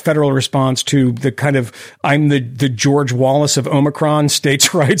 his federal response to the kind of, I'm the George Wallace of Omicron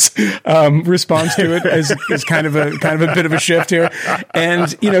states' rights, response to it is kind of a bit of a shift here.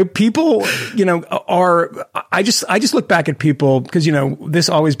 And, people, I just look back at people because, this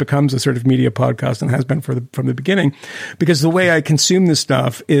always becomes a sort of media podcast and has been from the beginning, because the way I consume this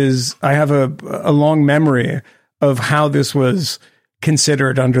stuff is I have a long memory of how this was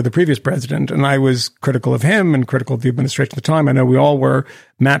considered under the previous president. And I was critical of him and critical of the administration at the time. I know we all were,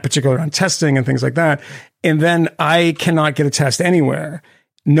 Matt particularly on testing and things like that. And then I cannot get a test anywhere.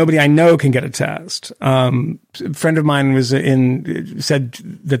 Nobody I know can get a test. A friend of mine said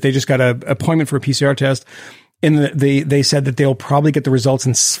that they just got an appointment for a PCR test. And they said that they'll probably get the results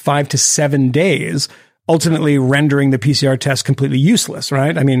in 5 to 7 days, ultimately rendering the PCR test completely useless,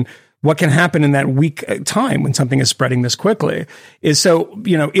 right? I mean, what can happen in that week time when something is spreading this quickly is so,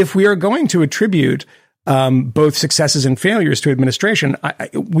 if we are going to attribute both successes and failures to administration,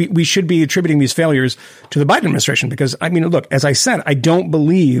 we should be attributing these failures to the Biden administration. Because, I mean, look, as I said, I don't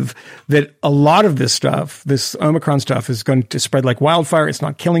believe that a lot of this stuff, this Omicron stuff, is going to spread like wildfire. It's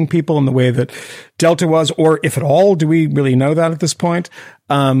not killing people in the way that Delta was, or if at all, do we really know that at this point?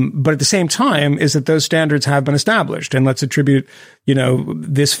 But at the same time is that those standards have been established, and let's attribute,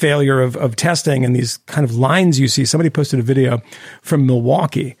 this failure of testing and these kind of lines you see. Somebody posted a video from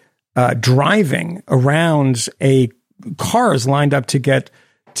Milwaukee, driving around cars lined up to get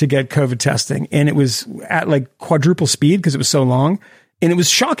COVID testing. And it was at like quadruple speed because it was so long, and it was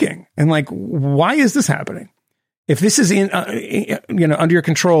shocking. And like, why is this happening? If this is under your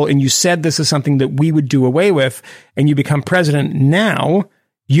control, and you said this is something that we would do away with, and you become president now,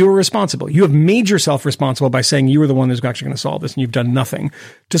 you are responsible. You have made yourself responsible by saying you were the one who's actually going to solve this, and you've done nothing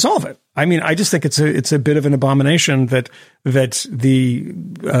to solve it. I mean, I just think it's a bit of an abomination that the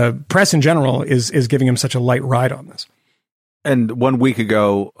press in general is giving him such a light ride on this. And 1 week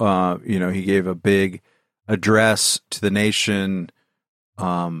ago, he gave a big address to the nation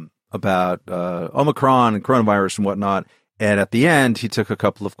about Omicron and coronavirus and whatnot. And at the end, he took a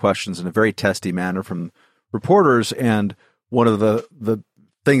couple of questions in a very testy manner from reporters. And one of the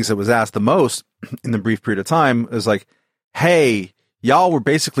things that was asked the most in the brief period of time is like, hey, y'all were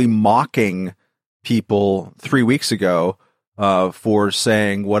basically mocking people 3 weeks ago for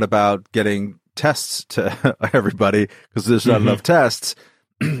saying, what about getting tests to everybody because there's not enough tests.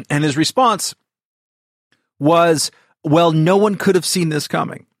 And his response was, well, no one could have seen this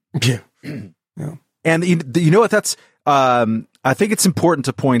coming. Yeah. And you know what? That's I think it's important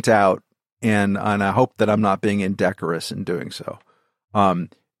to point out, and I hope that I'm not being indecorous in doing so.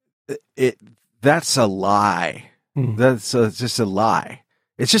 That's a lie. That's just a lie.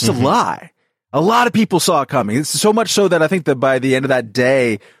 It's just a lie. A lot of people saw it coming. It's so much so that I think that by the end of that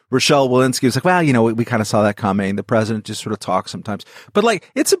day, Rochelle Walensky was like, well, we kind of saw that coming. The president just sort of talks sometimes. But like,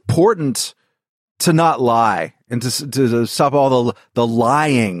 it's important to not lie and to stop all the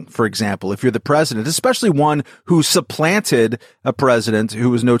lying, for example, if you're the president, especially one who supplanted a president who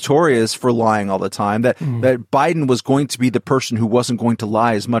was notorious for lying all the time, that Biden was going to be the person who wasn't going to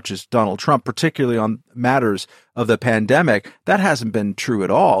lie as much as Donald Trump, particularly on matters of the pandemic. That hasn't been true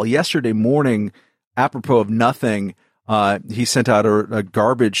at all. Yesterday morning, apropos of nothing, he sent out a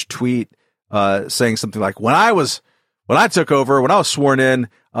garbage tweet saying something like, when I took over, when I was sworn in,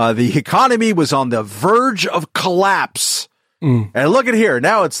 the economy was on the verge of collapse. And look at here.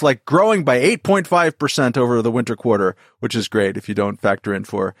 Now it's like growing by 8.5% over the winter quarter, which is great if you don't factor in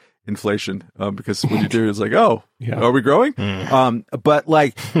for inflation, because what you do is like, oh, yeah. Are we growing? But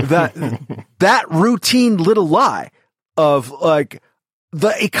like that routine little lie of like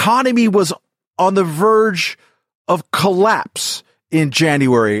the economy was on the verge of collapse in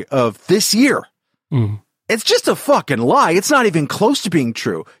January of this year. It's just a fucking lie. It's not even close to being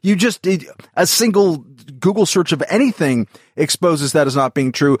true. A single Google search of anything exposes that as not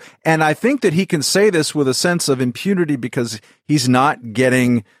being true. And I think that he can say this with a sense of impunity because he's not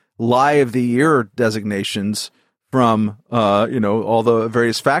getting lie of the year designations from, all the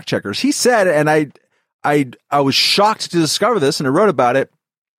various fact checkers. He said, and I was shocked to discover this, and I wrote about it.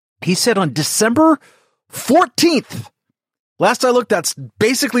 He said on December 14th, Last I looked, that's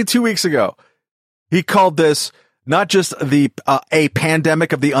basically 2 weeks ago. He called this not just a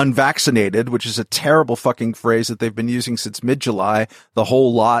pandemic of the unvaccinated, which is a terrible fucking phrase that they've been using since mid-July, the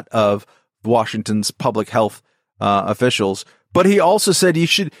whole lot of Washington's public health officials, but he also said you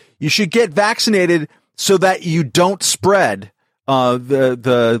should get vaccinated so that you don't spread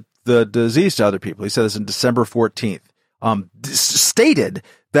the disease to other people. He said this on December 14th. Stated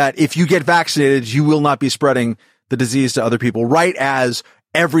that if you get vaccinated, you will not be spreading the disease to other people, right as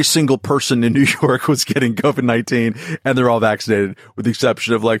every single person in New York was getting COVID-19 and they're all vaccinated with the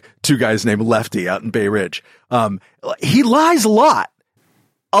exception of like two guys named Lefty out in Bay Ridge. He lies a lot.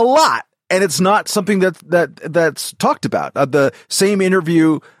 And it's not something that's talked about. The same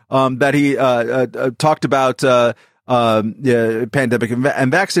interview that he talked about pandemic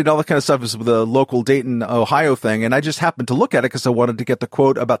and vaccinated, all that kind of stuff is the local Dayton, Ohio thing. And I just happened to look at it because I wanted to get the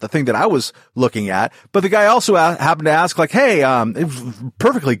quote about the thing that I was looking at. But the guy also happened to ask like, hey, it was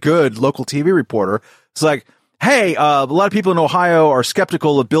perfectly good local TV reporter. It's like, hey, a lot of people in Ohio are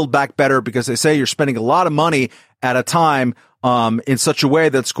skeptical of Build Back Better because they say you're spending a lot of money at a time in such a way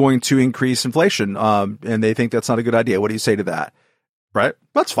that's going to increase inflation. And they think that's not a good idea. What do you say to that? Right?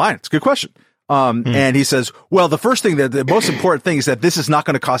 That's fine. It's a good question. And he says, well, the first thing the most important thing is that this is not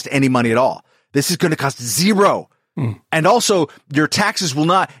going to cost any money at all. This is going to cost zero. And also your taxes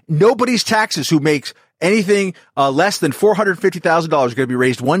nobody's taxes who makes anything less than $450,000 are going to be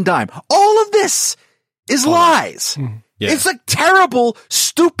raised one dime. All of this is lies. Yeah. It's like terrible,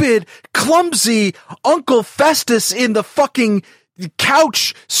 stupid, clumsy Uncle Festus in the fucking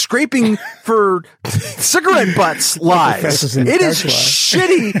couch scraping for cigarette butts lies. It is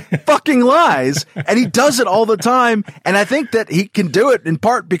shitty fucking lies. And he does it all the time. And I think that he can do it in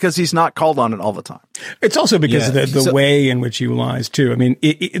part because he's not called on it all the time. It's also because of the way in which he lies too. I mean,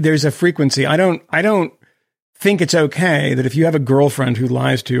 there's a frequency. I don't think it's okay that if you have a girlfriend who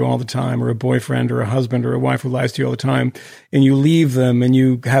lies to you all the time, or a boyfriend or a husband or a wife who lies to you all the time, and you leave them and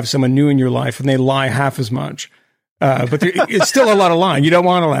you have someone new in your life and they lie half as much. But it's still a lot of lying. You don't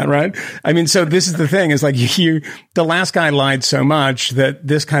want to lie, right? I mean, so this is the thing is like the last guy lied so much that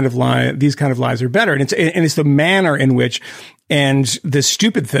these kind of lies are better. And it's the manner in which, and the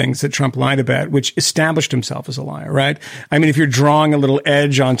stupid things that Trump lied about, which established himself as a liar, right? I mean, if you're drawing a little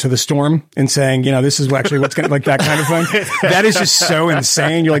edge onto the storm and saying, this is actually what's going to, like that kind of thing, that is just so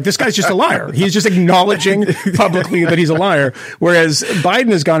insane. You're like, this guy's just a liar. He's just acknowledging publicly that he's a liar. Whereas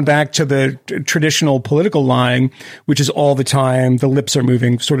Biden has gone back to the traditional political lying, which is all the time, the lips are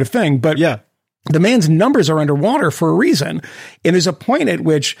moving sort of thing. But the man's numbers are underwater for a reason. And there's a point at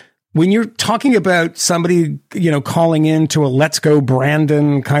which, when you're talking about somebody, calling in to a "Let's Go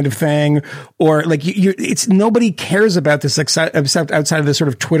Brandon" kind of thing, or like it's nobody cares about this except outside of the sort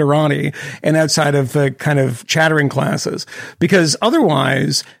of Twitterati and outside of the kind of chattering classes, because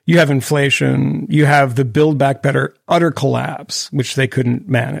otherwise you have inflation, you have the Build Back Better utter collapse, which they couldn't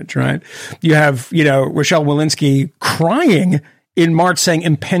manage, right? You have, Rochelle Walensky crying in March saying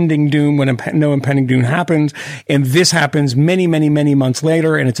impending doom when no impending doom happened. And this happens many, many, many months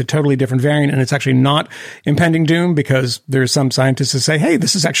later. And it's a totally different variant. And it's actually not impending doom because there's some scientists who say, hey,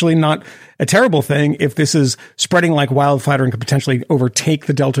 this is actually not a terrible thing if this is spreading like wildfire and could potentially overtake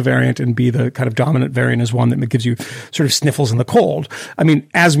the Delta variant and be the kind of dominant variant as one that gives you sort of sniffles in the cold. I mean,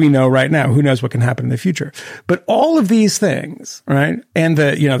 as we know right now, who knows what can happen in the future. But all of these things, right? And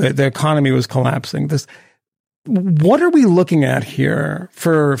the economy was collapsing. What are we looking at here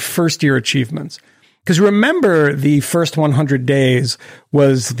for first year achievements? Because remember, the first 100 days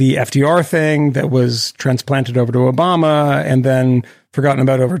was the FDR thing that was transplanted over to Obama and then forgotten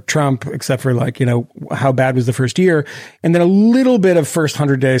about over Trump, except for how bad was the first year. And then a little bit of first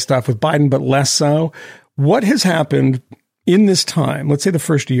 100-day stuff with Biden, but less so. What has happened in this time, let's say the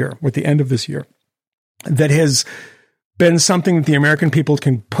first year, with the end of this year, that has been something that the American people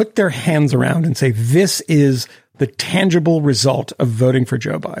can put their hands around and say, this is the tangible result of voting for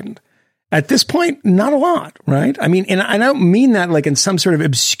Joe Biden? At this point, not a lot, right? I mean, and I don't mean that like in some sort of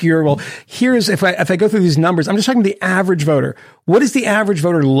obscure, well, here's, if I go through these numbers, I'm just talking the average voter. What is the average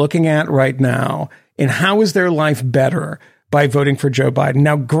voter looking at right now? And how is their life better by voting for Joe Biden?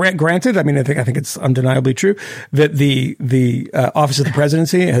 Now, granted, I mean, I think it's undeniably true that the office of the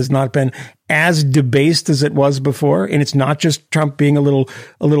presidency has not been as debased as it was before, and it's not just Trump being a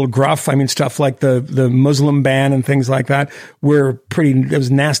little gruff. I mean, stuff like the Muslim ban and things like that it was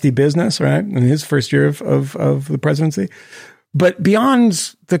nasty business, right? In his first year of the presidency. But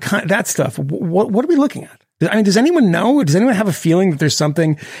beyond that stuff, what are we looking at? I mean, does anyone know? Does anyone have a feeling that there's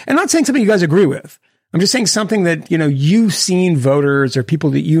something? I'm not saying something you guys agree with. I'm just saying something that, you've seen voters or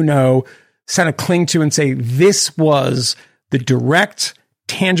people that kind of cling to and say, this was the direct,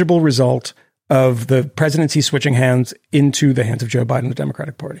 tangible result of the presidency switching hands into the hands of Joe Biden, the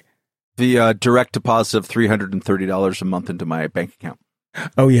Democratic Party. The direct deposit of $330 a month into my bank account.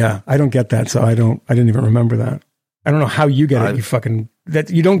 Oh yeah, I don't get that, so I didn't even remember that. I don't know how you get it. You fucking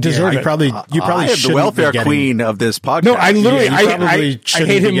that you don't deserve it. You probably I am the welfare queen of this podcast. No, I literally I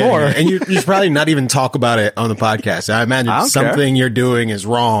hate him more. And you should probably not even talk about it on the podcast. I imagine something you're doing is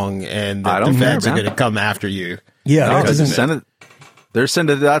wrong, and the feds are going to come after you. Yeah, no, they're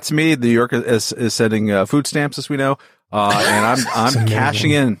sending that to me. New York is sending food stamps, as we know, and I'm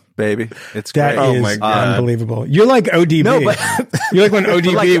cashing in, baby. It's great. That is unbelievable. You're like ODB. No, but you're like when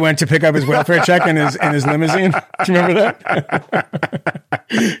ODB went to pick up his welfare check in his limousine. Do you remember that?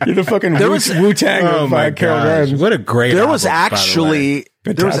 You're the fucking Wu-Tang of Carol Gardens. What a great There album, was actually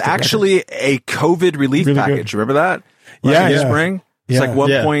a COVID relief package. Remember that? In the spring? It's like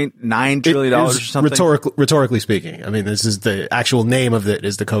 $1.9 trillion or something. Rhetorically speaking, I mean, this is the actual name of it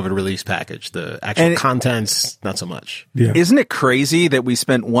is the COVID release package. The actual contents, not so much. Yeah. Isn't it crazy that we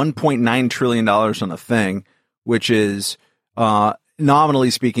spent $1.9 trillion on a thing, which is nominally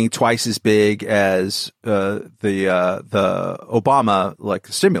speaking twice as big as the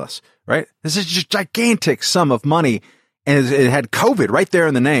Obama stimulus, right? This is just a gigantic sum of money, and it had COVID right there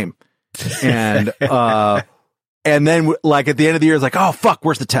in the name, and. And then, at the end of the year, it's like, oh, fuck,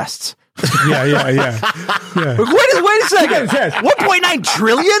 where's the tests? Yeah. Wait a second. 1.9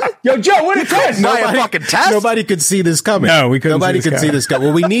 trillion? Yo, Joe, what a test? Nobody could see this coming. No, we couldn't. Nobody could see this coming.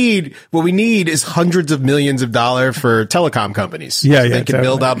 What we need is hundreds of millions of dollars for telecom companies. Yeah, they can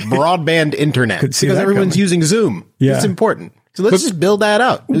build up broadband internet because everyone's using Zoom. Yeah. It's important. So let's just build that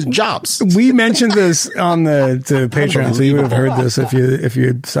out. There's jobs. We mentioned this on the Patreon, so you would have heard this if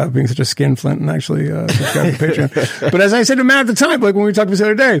you stopped being such a skinflint and actually subscribe to Patreon. But as I said to Matt at the time, when we talked about this the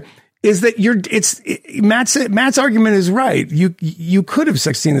other day, is that Matt's argument is right. You could have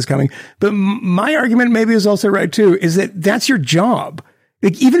seen this coming, but my argument maybe is also right too. Is that that's your job.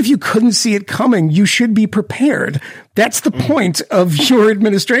 Even if you couldn't see it coming, you should be prepared. That's the point of your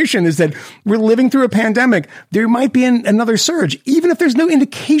administration, is that we're living through a pandemic. There might be another surge. Even if there's no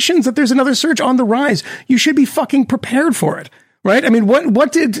indications that there's another surge on the rise, you should be fucking prepared for it. Right? I mean, what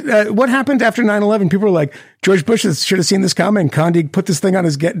happened after 9/11? People were like, George Bush should have seen this coming. Condi put this thing on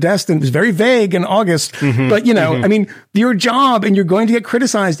his desk, and it was very vague in August. Mm-hmm. But, I mean, your job, and you're going to get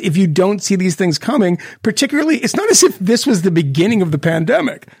criticized if you don't see these things coming. Particularly, it's not as if this was the beginning of the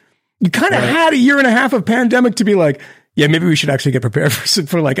pandemic. You kind of had a year and a half of pandemic to be like, yeah, maybe we should actually get prepared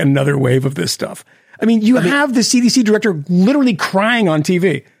for another wave of this stuff. I mean, you have the CDC director literally crying on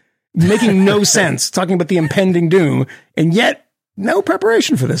TV, making no sense, talking about the impending doom, and yet no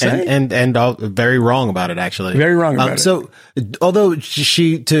preparation for this, and very wrong about it, actually. Very wrong about it. So, although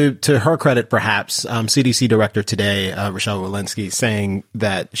she, to her credit, perhaps, CDC director today, Rochelle Walensky, saying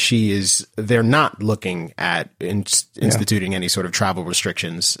that they're not looking at instituting any sort of travel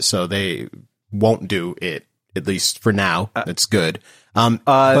restrictions, so they won't do it, at least for now. It's good.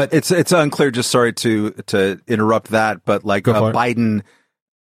 But it's unclear. Just sorry to interrupt that, but Biden.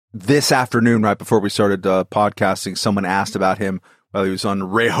 This afternoon, right before we started podcasting, someone asked about him while he was on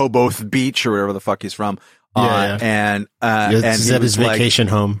Rehoboth Beach or wherever the fuck he's from. And he's at his vacation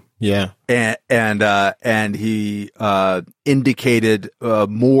home. Yeah. And he indicated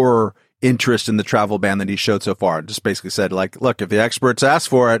more interest in the travel ban than he showed so far. Just basically said, look, if the experts ask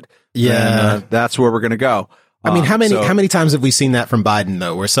for it, then, that's where we're going to go. I mean, how many times have we seen that from Biden,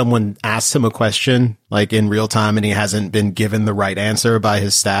 though, where someone asks him a question in real time and he hasn't been given the right answer by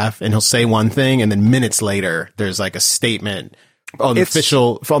his staff, and he'll say one thing, and then minutes later there's a statement on the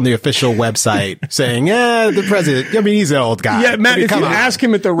official website saying, the president, I mean, he's an old guy. Yeah, Matt, if you ask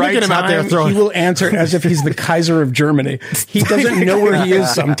him at the right time, he will answer as if he's the Kaiser of Germany. He doesn't know where he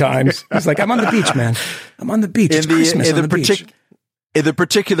is sometimes. He's like, I'm on the beach, man. I'm on the beach. It's Christmas on the beach. In the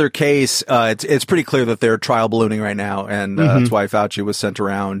particular case, it's pretty clear that they're trial ballooning right now, and that's why Fauci was sent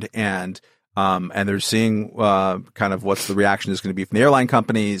around, and they're seeing kind of what's the reaction is going to be from the airline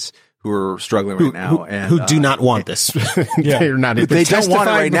companies who are struggling right now, and who do not want this. They're not. They don't want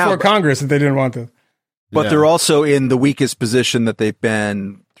it right now before Congress that they didn't want this. But they're also in the weakest position that they've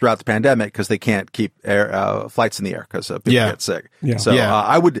been throughout the pandemic because they can't keep flights in the air because people get sick. Yeah. So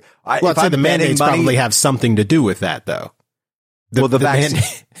I'd say the mandates probably have something to do with that, though. The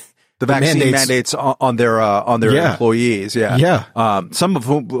vaccine mandates on their employees, some of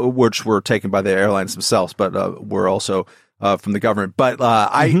whom which were taken by the airlines themselves, but were also from the government. But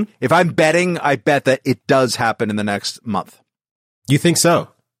if I'm betting, I bet that it does happen in the next month. You think so?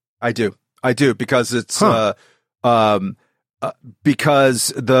 I do because it's because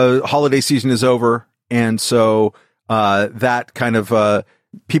the holiday season is over, and so that kind of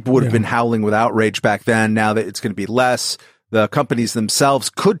people would have been howling with outrage back then. Now that it's going to be less, the companies themselves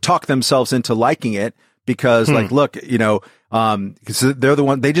could talk themselves into liking it because, like, look, because they're the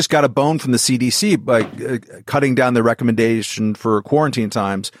one, they just got a bone from the CDC by cutting down the recommendation for quarantine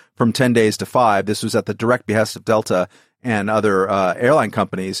times from 10 days to 5. This was at the direct behest of Delta and other airline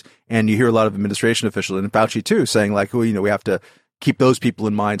companies. And you hear a lot of administration officials, and Fauci too, saying like, well, we have to keep those people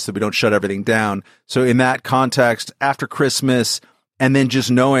in mind so we don't shut everything down. So in that context, after Christmas, and then just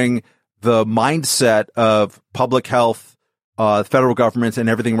knowing the mindset of public health, federal government, and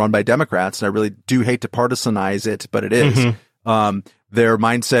everything run by Democrats, and I really do hate to partisanize it, but it is. Their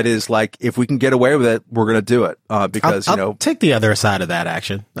mindset is like, if we can get away with it, we're going to do it. Because I'll take the other side of that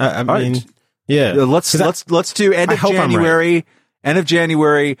action. I mean, right. yeah. Let's do end of January. End of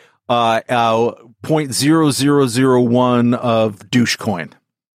January. 0.0001 of Douchecoin.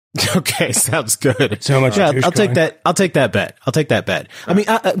 Okay, sounds good. So much. Yeah, I'll take that. I'll take that bet. I mean,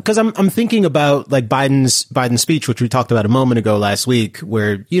 because I'm thinking about like Biden's speech, which we talked about a moment ago last week,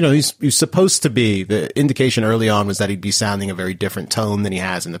 where he's supposed to be, the indication early on was that he'd be sounding a very different tone than he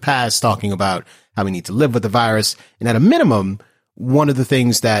has in the past, talking about how we need to live with the virus, and at a minimum, one of the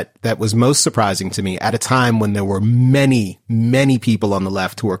things that was most surprising to me at a time when there were many people on the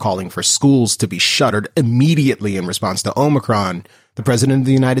left who were calling for schools to be shuttered immediately in response to Omicron, the president of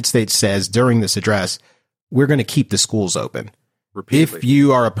the United States says during this address, we're going to keep the schools open. Repeatedly. If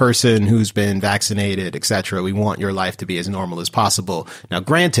you are a person who's been vaccinated, etc., we want your life to be as normal as possible. Now,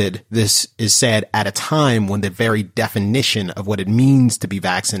 granted, this is said at a time when the very definition of what it means to be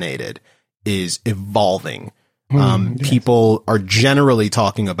vaccinated is evolving. Yes. People are generally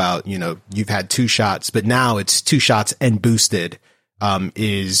talking about, you've had 2 shots, but now it's 2 shots and boosted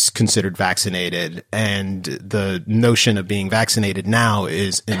is considered vaccinated. And the notion of being vaccinated now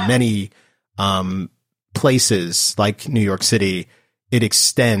is in many places like New York City, it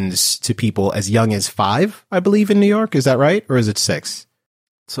extends to people as young as 5, I believe, in New York. Is that right? Or is it 6?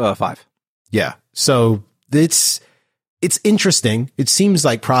 It's 5. Yeah. So it's interesting. It seems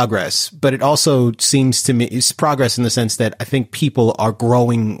like progress, but it also seems to me it's progress in the sense that I think people are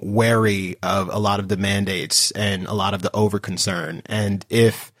growing wary of a lot of the mandates and a lot of the over concern. And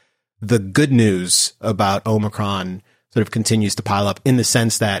if the good news about Omicron sort of continues to pile up in the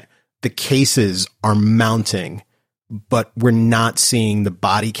sense that the cases are mounting, but we're not seeing the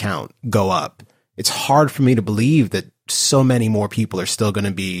body count go up, it's hard for me to believe that so many more people are still going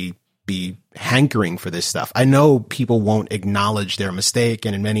to be hankering for this stuff. I know people won't acknowledge their mistake,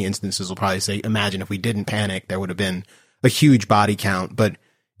 and in many instances will probably say, imagine if we didn't panic, there would have been a huge body count. But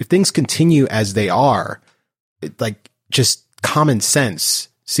if things continue as they are, just common sense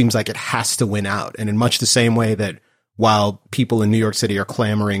seems like it has to win out. And in much the same way that while people in New York City are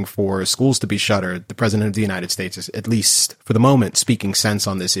clamoring for schools to be shuttered, the president of the United States is, at least for the moment, speaking sense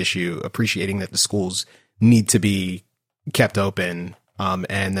on this issue, appreciating that the schools need to be kept open,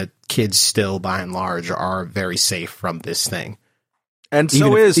 and that kids still, by and large, are very safe from this thing. And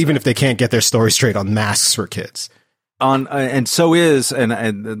even if they can't get their story straight on masks for kids. And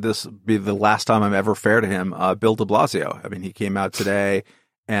this will be the last time I'm ever fair to him, Bill de Blasio. I mean, he came out today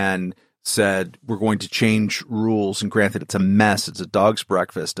and said, we're going to change rules. And granted, it's a mess. It's a dog's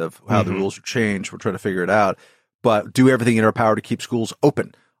breakfast of how the rules are changed. We're trying to figure it out. But do everything in our power to keep schools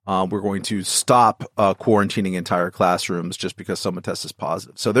open. We're going to stop quarantining entire classrooms just because someone tests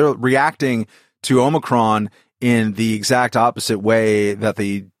positive. So they're reacting to Omicron in the exact opposite way that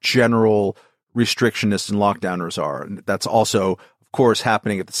the general restrictionists and lockdowners are. And that's also, of course,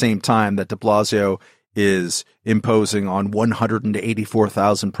 happening at the same time that de Blasio is imposing on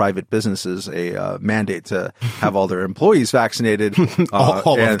 184,000 private businesses a mandate to have all their employees vaccinated.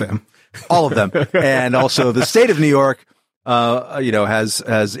 All of them. All of them. And also the state of New York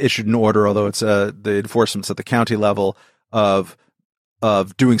has issued an order, although it's the enforcement's at the county level of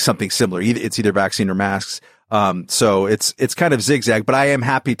doing something similar. It's either vaccine or masks. So it's kind of zigzag, but I am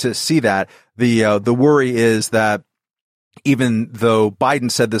happy to see that. The worry is that even though Biden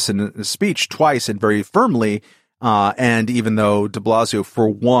said this in his speech twice and very firmly, and even though de Blasio, for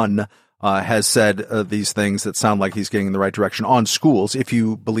one, has said these things that sound like he's getting in the right direction on schools, if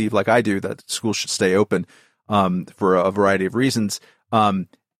you believe, like I do, that schools should stay open, for a variety of reasons,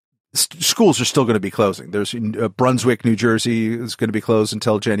 schools are still going to be closing. There's Brunswick, New Jersey is going to be closed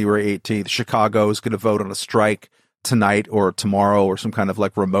until January 18th. Chicago is going to vote on a strike tonight or tomorrow or some kind of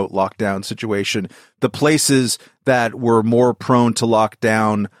like remote lockdown situation. The places that were more prone to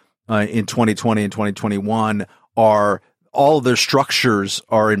lockdown in 2020 and 2021 are all of their structures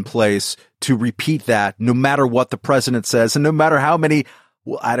are in place to repeat that no matter what the president says and no matter how many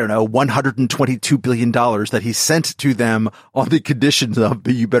I don't know, $122 billion that he sent to them on the conditions of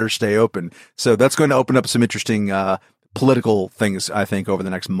you better stay open. So that's going to open up some interesting political things, I think, over the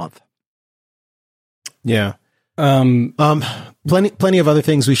next month. Yeah. Plenty of other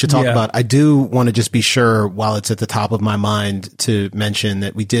things we should talk about. I do want to just be sure, while it's at the top of my mind, to mention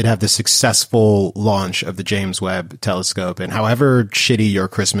that we did have the successful launch of the James Webb Telescope. And however shitty your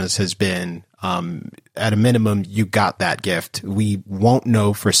Christmas has been, at a minimum, you got that gift. We won't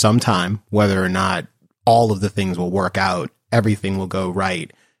know for some time whether or not all of the things will work out, everything will go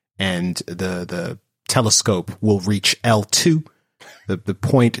right, and the telescope will reach L2, the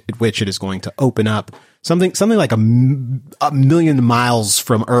point at which it is going to open up. Something like a million miles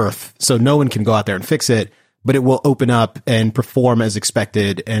from Earth, so no one can go out there and fix it, but it will open up and perform as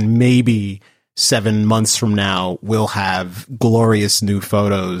expected, and maybe 7 months from now, we'll have glorious new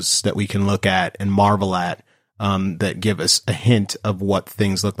photos that we can look at and marvel at, that give us a hint of what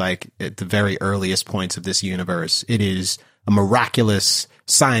things look like at the very earliest points of this universe. It is a miraculous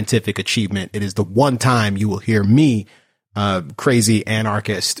scientific achievement. It is the one time you will hear me, crazy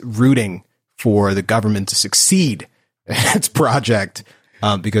anarchist, rooting for the government to succeed at its project,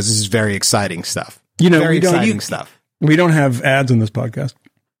 because this is very exciting stuff. Very exciting stuff. We don't have ads on this podcast.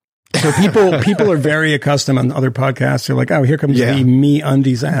 So people are very accustomed on other podcasts. They're like, oh, here comes the Me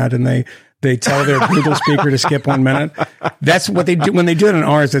Undies ad. And they tell their Google speaker to skip 1 minute. That's what they do. When they do it on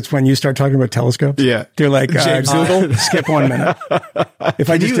ours, that's when you start talking about telescopes. Yeah. They're like, Google, skip 1 minute. If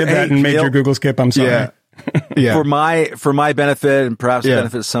I just did that and made your Google skip, I'm sorry. Yeah. Yeah. For my benefit and perhaps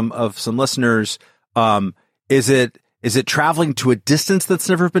benefit some listeners, is it traveling to a distance that's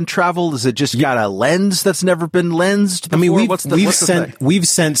never been traveled? Is it just got a lens that's never been lensed before? I mean, we've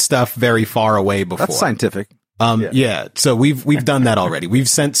sent stuff very far away before. That's scientific. So we've done that already. We've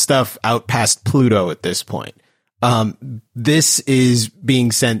sent stuff out past Pluto at this point. This is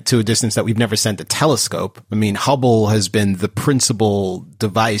being sent to a distance that we've never sent a telescope. I mean, Hubble has been the principal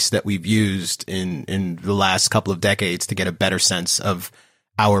device that we've used in the last couple of decades to get a better sense of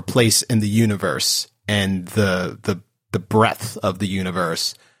our place in the universe and the breadth of the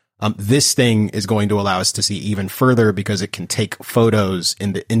universe. This thing is going to allow us to see even further because it can take photos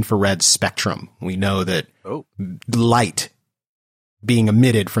in the infrared spectrum. We know that light being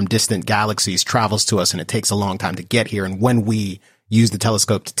emitted from distant galaxies travels to us, and it takes a long time to get here. And when we use the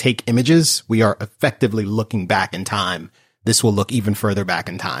telescope to take images, we are effectively looking back in time. This will look even further back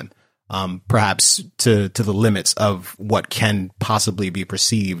in time, perhaps to the limits of what can possibly be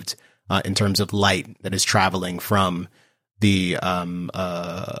perceived in terms of light that is traveling from the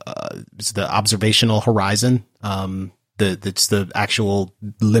observational horizon. It's the actual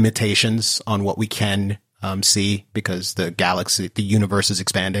limitations on what we can see, because the universe is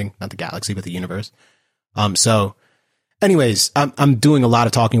expanding, not the galaxy, but the universe. So anyways, I'm doing a lot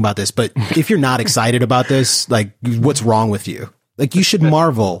of talking about this, but if you're not excited about this, like, what's wrong with you? Like, you should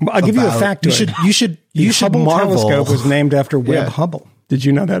marvel. I'll give you a fact. You should Hubble marvel. Telescope was named after Webb Hubble. Did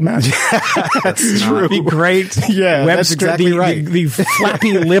you know that, Matt? That's true. The great Webster, that's exactly right. The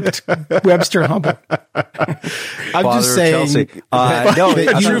flappy-lipped Webster Hubble. I'm just saying, you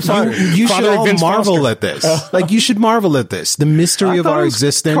should all marvel at this. Like, you should marvel at this. The mystery of our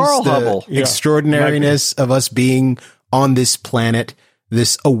existence, the extraordinariness of us being on this planet,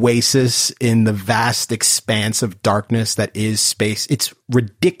 this oasis in the vast expanse of darkness that is space. It's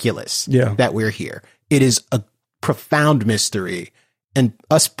ridiculous that we're here. It is a profound mystery. And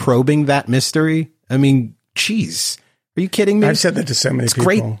us probing that mystery, I mean, geez, are you kidding me? I've said that to so many people.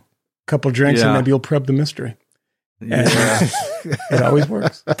 Great. A couple drinks and maybe you'll probe the mystery. It always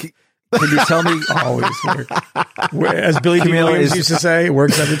works. Can you tell me? Always works. As Billy D. Williams used to say, it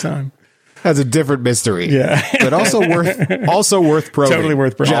works every time. Has a different mystery. Yeah. But also worth probing. Totally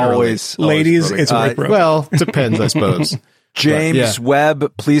worth probing. Always Ladies, probing. it's worth probing. Well, depends, I suppose. James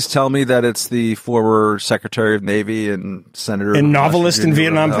Webb, please tell me that it's the former Secretary of Navy and Senator and novelist and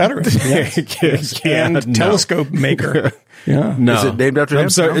Vietnam veteran, and telescope maker. No, is it named after him?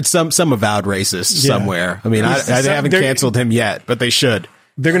 It's some avowed racist somewhere. I mean, I haven't canceled him yet, but they should.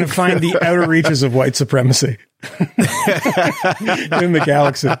 They're going to find the outer reaches of white supremacy in the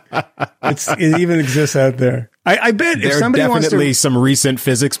galaxy. It even exists out there. I bet if somebody wants to, definitely some recent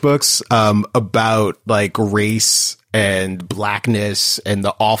physics books about like race and blackness and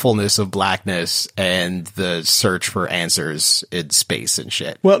the awfulness of blackness and the search for answers in space and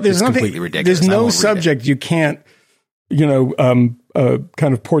shit. Well, there's it's nothing, completely ridiculous. There's no subject you can't, kind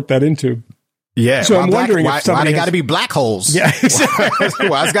of port that into. Yeah. So I'm wondering why they got to be black holes? Yeah.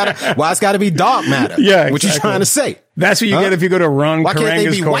 Why it's got to be dark matter? Yeah. Exactly. What you trying to say? That's what you get if you go to Ron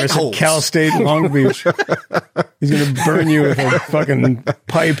Karanga's course at Cal State Long Beach. He's going to burn you with a fucking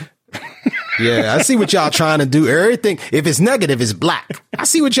pipe. Yeah, I see what y'all trying to do. Everything, if it's negative, it's black. I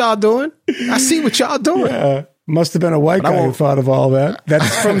see what y'all doing. Yeah. Must have been a white guy who thought of all that.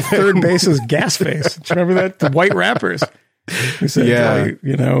 That's from Third Base's Gas Face. Do you remember that? The white rappers. Who said,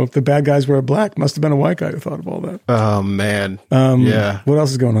 if the bad guys were black, must have been a white guy who thought of all that. Oh, man. What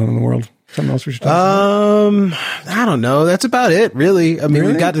else is going on in the world? Something else we should talk about? I don't know. That's about it, really. I mean,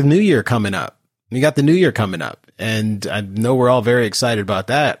 we got the new year coming up. And I know we're all very excited about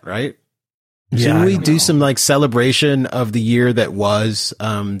that, right? Should we do some like celebration of the year that was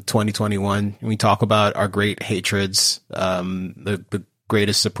 2021? And we talk about our great hatreds, the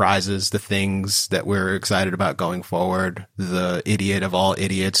greatest surprises, the things that we're excited about going forward, the idiot of all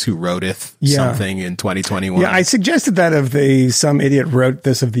idiots who wroteth something in 2021. Yeah, I suggested that of some idiot wrote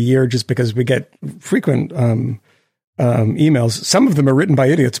this of the year just because we get frequent emails. Some of them are written by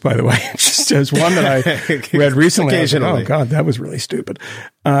idiots, by the way. Just as one that I read recently. Oh God, that was really stupid.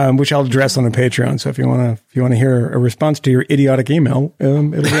 Which I'll address on the Patreon. So if you want to hear a response to your idiotic email, it'll be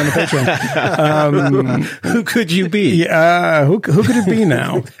on the Patreon. Who could you be? Who could it be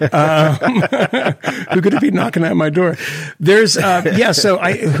now? Who could it be knocking at my door? There's so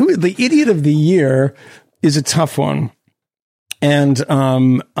the idiot of the year is a tough one. And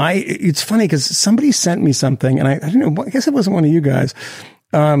it's funny because somebody sent me something, and I don't know, I guess it wasn't one of you guys.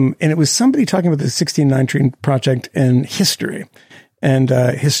 And it was somebody talking about the 1619 Project and history and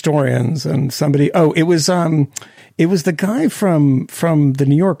historians, and somebody. Oh, it was the guy from the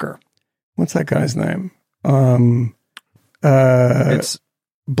New Yorker. What's that guy's name? It's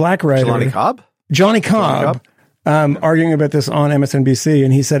black writer Johnny Cobb. Arguing about this on MSNBC,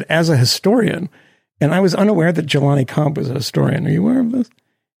 and he said, as a historian. And I was unaware that Jelani Cobb was a historian. Are you aware of this?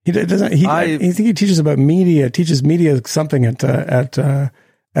 I think he teaches about media. Teaches media something at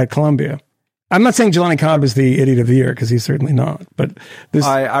Columbia. I'm not saying Jelani Cobb is the idiot of the year because he's certainly not. But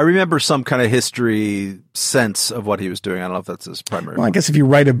I remember some kind of history sense of what he was doing. I don't know if that's his primary. Well, I guess if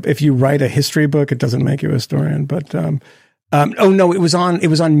you write a history book, it doesn't make you a historian. But it was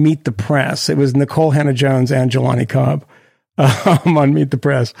on Meet the Press. It was Nicole Hannah-Jones and Jelani Cobb on Meet the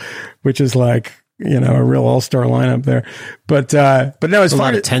Press, which is like, a real all-star lineup there. But no, it's a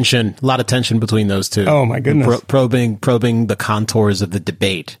lot of tension between those two. Oh my goodness. Probing the contours of the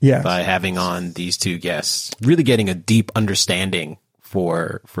debate by having on these two guests, really getting a deep understanding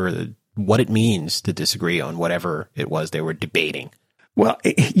for what it means to disagree on whatever it was they were debating. Well,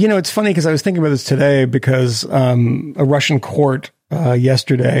 it's funny because I was thinking about this today because a Russian court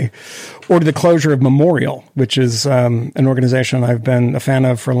yesterday ordered the closure of Memorial, which is an organization I've been a fan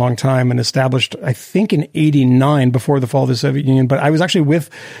of for a long time and established, I think, in '89 before the fall of the Soviet Union. But I was actually with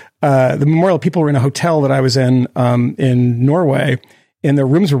the Memorial people were in a hotel that I was in Norway, and their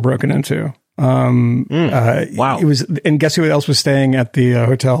rooms were broken into. Wow. It was, and guess who else was staying at the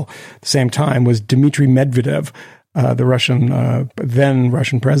hotel at the same time was Dmitry Medvedev, the Russian, then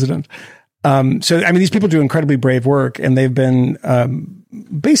Russian president. These people do incredibly brave work, and they've been,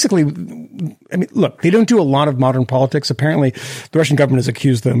 look, they don't do a lot of modern politics. Apparently the Russian government has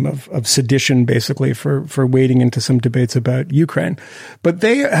accused them of sedition, basically for wading into some debates about Ukraine, but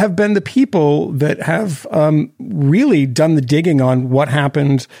they have been the people that have, really done the digging on what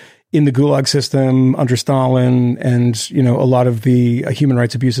happened in the Gulag system under Stalin and, a lot of the human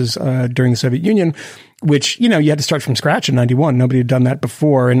rights abuses during the Soviet Union, which, you had to start from scratch in 91. Nobody had done that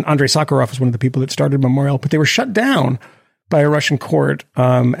before. And Andrei Sakharov was one of the people that started Memorial, but they were shut down by a Russian court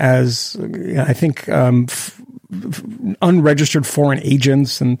as, I think, unregistered foreign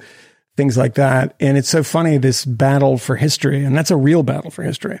agents and things like that. And it's so funny, this battle for history, and that's a real battle for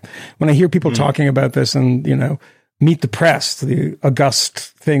history. When I hear people talking about this and, Meet the Press, the august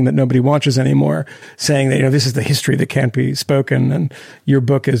thing that nobody watches anymore, saying that, this is the history that can't be spoken, and your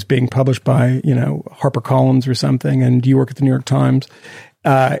book is being published by, HarperCollins or something, and you work at the New York Times.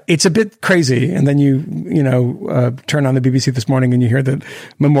 It's a bit crazy. And then you turn on the BBC this morning and you hear that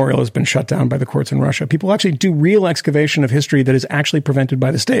Memorial has been shut down by the courts in Russia. People actually do real excavation of history that is actually prevented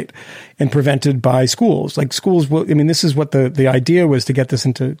by the state and prevented by schools. Like schools will, this is what the idea was, to get this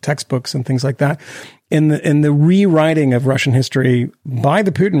into textbooks and things like that. In the rewriting of Russian history by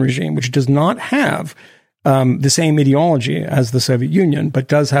the Putin regime, which does not have the same ideology as the Soviet Union, but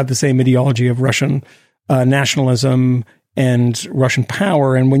does have the same ideology of Russian nationalism and Russian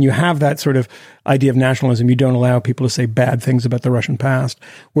power. And when you have that sort of idea of nationalism, you don't allow people to say bad things about the Russian past.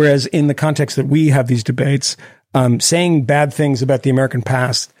 Whereas in the context that we have these debates, saying bad things about the American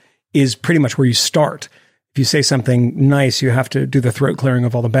past is pretty much where you start. if you say something nice, you have to do the throat clearing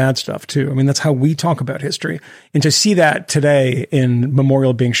of all the bad stuff too. I mean, that's how we talk about history. And to see that today in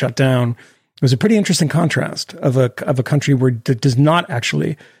Memorial being shut down was a pretty interesting contrast of a country that does not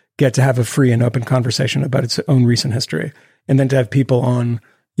actually get to have a free and open conversation about its own recent history. And then to have people on,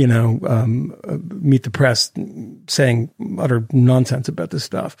 Meet the Press saying utter nonsense about this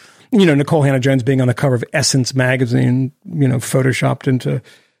stuff. Nicole Hannah-Jones being on the cover of Essence magazine, photoshopped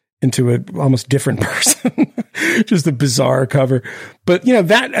into a almost different person, just a bizarre cover. But,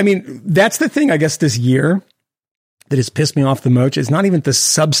 that's the thing, I guess, this year that has pissed me off the most is not even the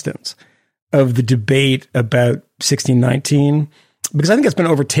substance of the debate about 1619, because I think it's been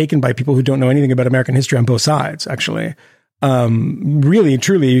overtaken by people who don't know anything about American history on both sides, actually. Really,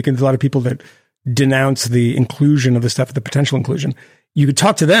 truly, a lot of people that denounce the inclusion of the stuff, the potential inclusion. You could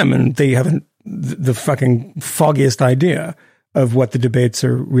talk to them and they haven't the fucking foggiest idea of what the debates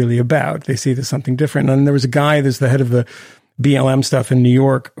are really about. They see there's something different. And there was a guy that's the head of the BLM stuff in New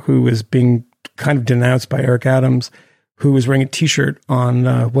York who was being kind of denounced by Eric Adams, who was wearing a T-shirt on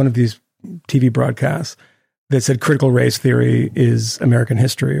one of these TV broadcasts that said critical race theory is American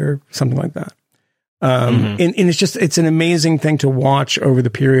history or something like that. And it's an amazing thing to watch over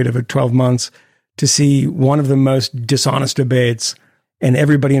the period of 12 months to see one of the most dishonest debates, and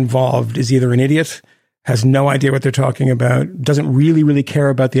everybody involved is either an idiot, has no idea what they're talking about, doesn't really care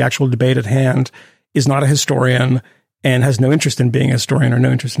about the actual debate at hand, is not a historian, and has no interest in being a historian or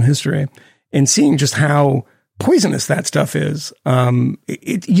no interest in history. And seeing just how poisonous that stuff is,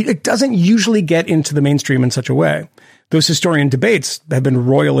 it doesn't usually get into the mainstream in such a way. Those historian debates have been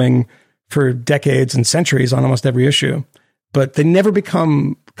roiling for decades and centuries on almost every issue, but they never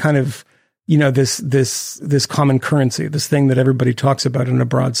become kind of, this common currency, this thing that everybody talks about in a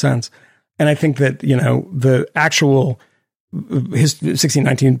broad sense. And I think that, the actual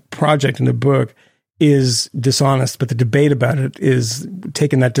 1619 project in the book is dishonest, but the debate about it is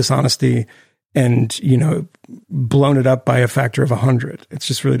taking that dishonesty and, blown it up by a factor of 100. It's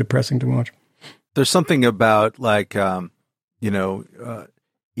just really depressing to watch. There's something about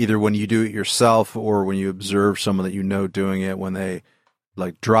either when you do it yourself or when you observe someone that doing it, when they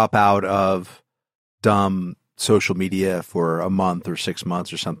drop out of dumb social media for a month or 6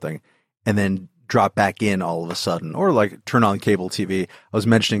 months or something, and then drop back in all of a sudden, or turn on cable TV. I was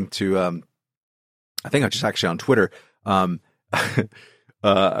mentioning to, I think I was just actually on Twitter. I think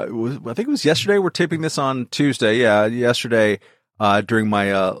it was yesterday. We're taping this on Tuesday. Yeah. Yesterday, during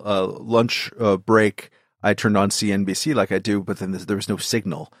my, lunch break, I turned on CNBC like I do, but then there was no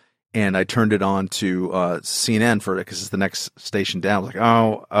signal, and I turned it on to CNN for it because it's the next station down. I was like,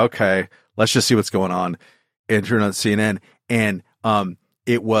 oh, okay, let's just see what's going on, and turned on CNN, and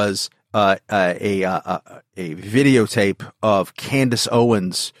it was a videotape of Candace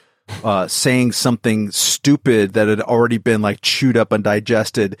Owens saying something stupid that had already been chewed up and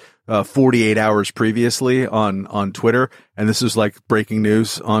digested 48 hours previously on Twitter. And this is breaking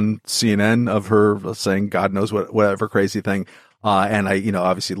news on CNN of her saying God knows whatever crazy thing. And I,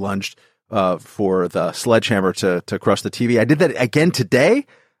 obviously lunged for the sledgehammer to crush the TV. I did that again today.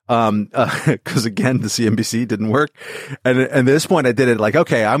 Cause again, the CNBC didn't work. And at this point I did it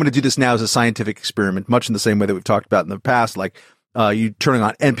okay, I'm going to do this now as a scientific experiment, much in the same way that we've talked about in the past. You turning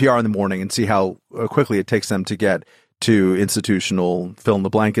on NPR in the morning and see how quickly it takes them to get to institutional fill in the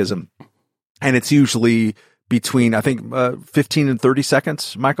blankism. And it's usually between, I think, 15 and 30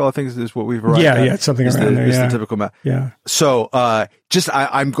 seconds. Michael, I think is what we've arrived at. Yeah, it's something around there. Is the typical amount. Yeah. So,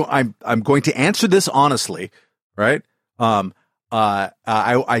 I'm going to answer this honestly, right? I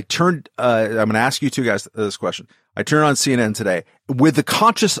turned, I'm going to ask you two guys this question. I turned on CNN today with the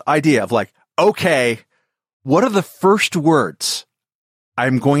conscious idea of okay, what are the first words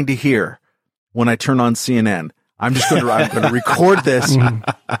I'm going to hear when I turn on CNN? I'm going to record this.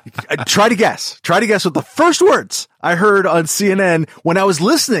 Try to guess what the first words I heard on CNN when I was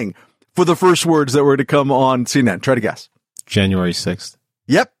listening for the first words that were to come on CNN. Try to guess. January 6th.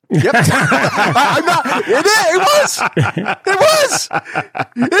 Yep. I'm not. It was.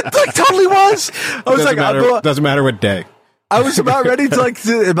 It totally was. I was doesn't matter what day. I was about ready to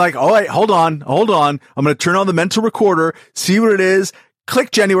all right, hold on. I'm going to turn on the mental recorder, see what it is.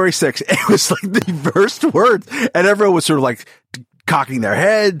 Click January 6th. It was the first words, and everyone was sort of cocking their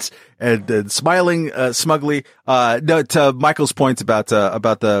heads and smiling smugly. No, to Michael's points about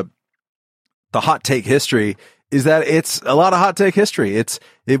the hot take history is that it's a lot of hot take history.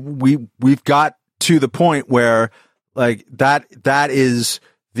 We've got to the point where that is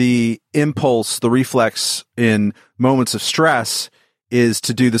the impulse, the reflex in moments of stress is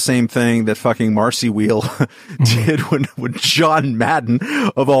to do the same thing that fucking Marcy Wheel did when John Madden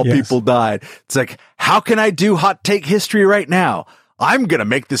of all people died. It's how can I do hot take history right now? I'm going to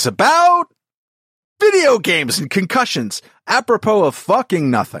make this about video games and concussions, apropos of fucking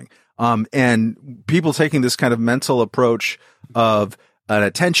nothing. And people taking this kind of mental approach of an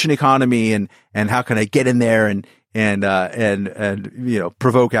attention economy and how can I get in there and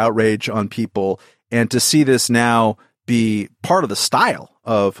provoke outrage on people, and to see this now be part of the style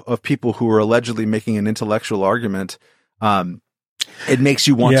of people who are allegedly making an intellectual argument. It makes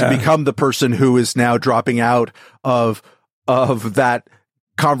you want to become the person who is now dropping out of that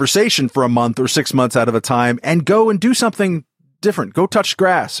conversation for a month or 6 months out of a time and go and do something different. Go touch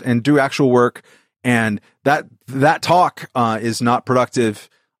grass and do actual work. And that talk is not productive,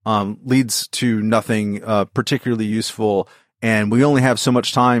 leads to nothing particularly useful. And we only have so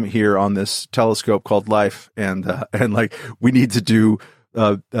much time here on this telescope called life. And like, we need to do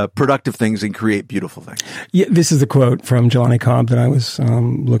productive things and create beautiful things. Yeah, this is a quote from Jelani Cobb that I was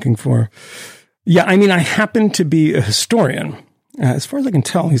looking for. Yeah, I mean, I happen to be a historian. As far as I can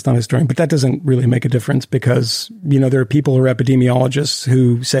tell, he's not a historian, but that doesn't really make a difference because, there are people who are epidemiologists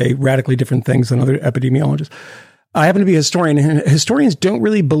who say radically different things than other epidemiologists. I happen to be a historian, and historians don't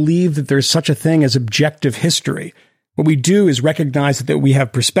really believe that there's such a thing as objective history. What we do is recognize that we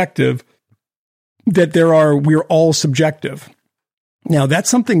have perspective, that we're all subjective. Now, that's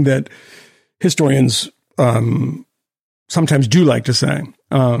something that historians sometimes do like to say,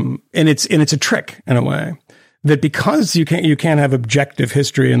 and it's a trick in a way, that because you can't have objective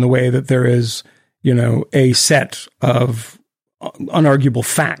history in the way that there is, a set of unarguable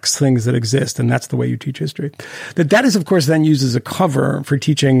facts, things that exist, and that's the way you teach history. That is, of course, then used as a cover for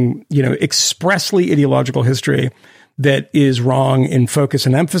teaching, expressly ideological history that is wrong in focus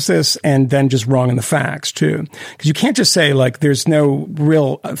and emphasis, and then just wrong in the facts too. Because you can't just say like there's no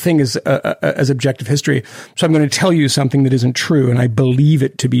real thing as objective history, so I'm going to tell you something that isn't true, and I believe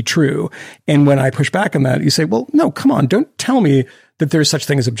it to be true. And when I push back on that, you say, well, no, come on, don't tell me that there's such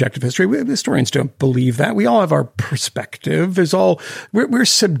thing as objective history. Historians don't believe that. We all have our perspective. We're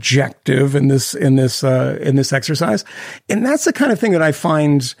subjective in this exercise, and that's the kind of thing that I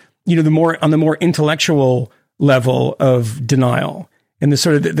find, on the more intellectual level of denial, and the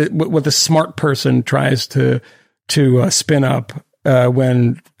sort of what the smart person tries to spin up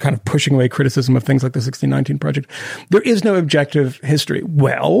when kind of pushing away criticism of things like the 1619 Project. There is no objective history.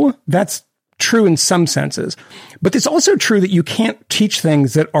 Well, that's true in some senses, but it's also true that you can't teach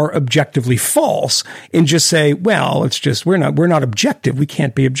things that are objectively false and just say, well, it's just, we're not objective. We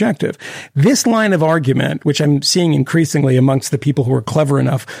can't be objective. This line of argument, which I'm seeing increasingly amongst the people who are clever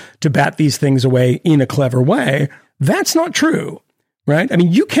enough to bat these things away in a clever way, that's not true, right? I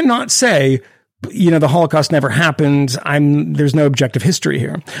mean, you cannot say, the Holocaust never happened. There's no objective history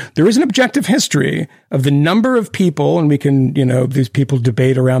here. There is an objective history of the number of people, and we can, these people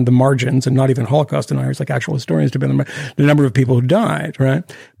debate around the margins, and not even Holocaust deniers, like actual historians debate the number of people who died, right?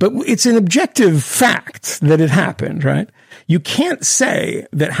 But it's an objective fact that it happened, right? You can't say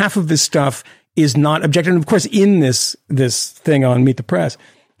that half of this stuff is not objective. And of course, in this thing on Meet the Press,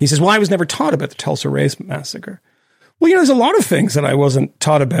 he says, well, I was never taught about the Tulsa Race Massacre. Well, there's a lot of things that I wasn't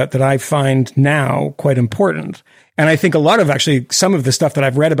taught about that I find now quite important. And I think a lot of actually some of the stuff that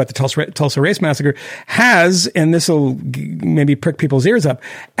I've read about the Tulsa Race Massacre has, and this will maybe prick people's ears up,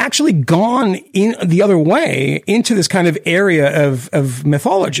 actually gone in the other way into this kind of area of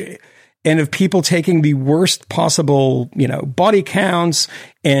mythology and of people taking the worst possible, body counts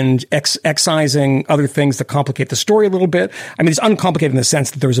and excising other things that complicate the story a little bit. I mean, it's uncomplicated in the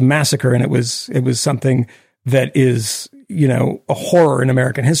sense that there was a massacre and it was something that is, a horror in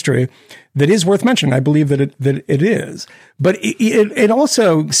American history that is worth mentioning. I believe that it is. But it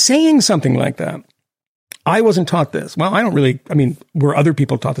also, saying something like that, I wasn't taught this. Well, were other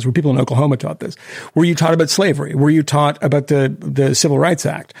people taught this? Were people in Oklahoma taught this? Were you taught about slavery? Were you taught about the Civil Rights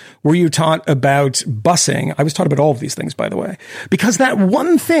Act? Were you taught about busing? I was taught about all of these things, by the way. Because that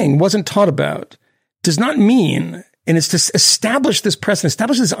one thing wasn't taught about does not mean, and it's to establish this precedent,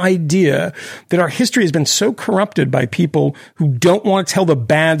 establish this idea that our history has been so corrupted by people who don't want to tell the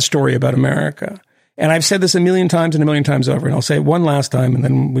bad story about America. And I've said this a million times and a million times over, and I'll say it one last time, and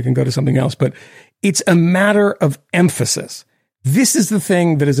then we can go to something else. But it's a matter of emphasis. This is the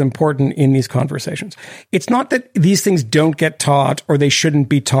thing that is important in these conversations. It's not that these things don't get taught or they shouldn't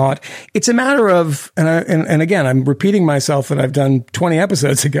be taught. It's a matter of, and again, I'm repeating myself that I've done 20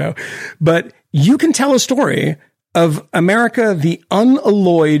 episodes ago, but you can tell a story of America, the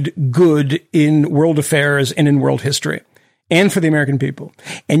unalloyed good in world affairs and in world history, and for the American people.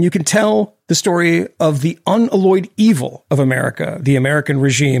 And you can tell the story of the unalloyed evil of America, the American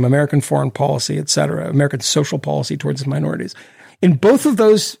regime, American foreign policy, etc., American social policy towards minorities. And both of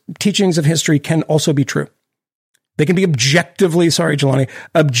those teachings of history can also be true. They can be objectively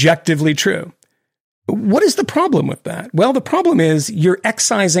true. What is the problem with that? Well, the problem is you're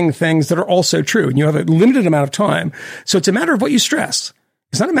excising things that are also true, and you have a limited amount of time. So it's a matter of what you stress.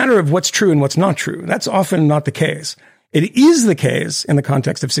 It's not a matter of what's true and what's not true. That's often not the case. It is the case in the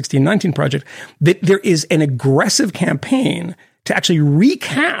context of 1619 Project that there is an aggressive campaign to actually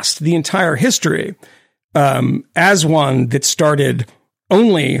recast the entire history as one that started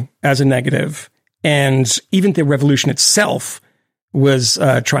only as a negative, and even the revolution itself was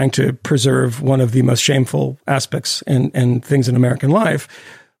trying to preserve one of the most shameful aspects and things in American life.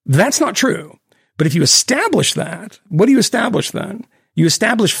 That's not true. But if you establish that, what do you establish then? You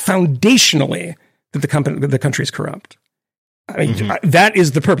establish foundationally that the country is corrupt. I mean, that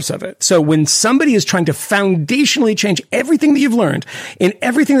is the purpose of it. So when somebody is trying to foundationally change everything that you've learned and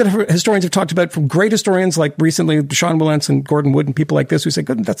everything that historians have talked about, from great historians like recently Sean Wilentz and Gordon Wood and people like this who say,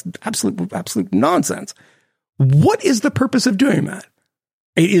 "Good, that's absolute nonsense." What is the purpose of doing that?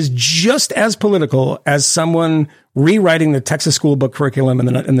 It is just as political as someone rewriting the Texas school book curriculum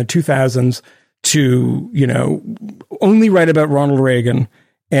in the 2000s to, only write about Ronald Reagan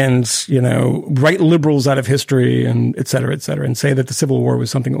and, write liberals out of history and et cetera, and say that the Civil War was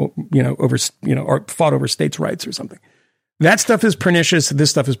something, or fought over states' rights or something. That stuff is pernicious.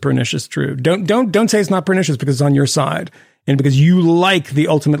 This stuff is pernicious. True. Don't say it's not pernicious because it's on your side and because you like the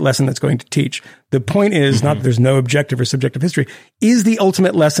ultimate lesson that's going to teach. The point is not that there's no objective or subjective history. Is the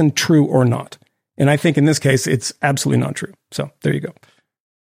ultimate lesson true or not? And I think in this case, it's absolutely not true. So there you go.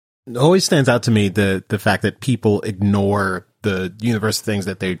 It always stands out to me the fact that people ignore the universal things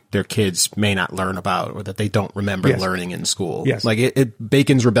that their kids may not learn about or that they don't remember learning in school. Yes. Like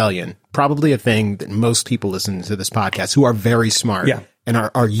Bacon's Rebellion, probably a thing that most people listen to this podcast who are very smart and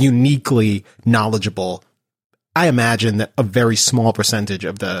are uniquely knowledgeable. I imagine that a very small percentage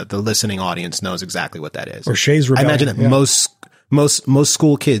of the listening audience knows exactly what that is. Or Shays Rebellion. I imagine that most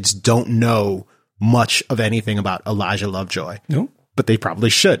school kids don't know much of anything about Elijah Lovejoy. No. But they probably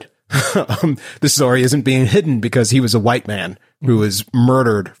should. The story isn't being hidden because he was a white man who was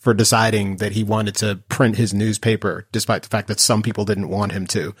murdered for deciding that he wanted to print his newspaper, despite the fact that some people didn't want him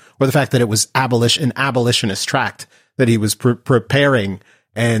to, or the fact that it was an abolitionist tract that he was preparing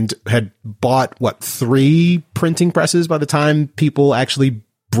and had bought, 3 printing presses by the time people actually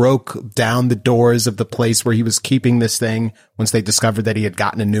broke down the doors of the place where he was keeping this thing once they discovered that he had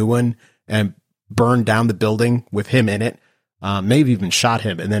gotten a new one and burned down the building with him in it. Maybe even shot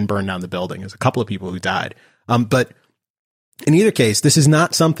him and then burned down the building. There's a couple of people who died. But in either case, this is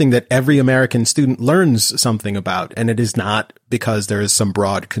not something that every American student learns something about. And it is not because there is some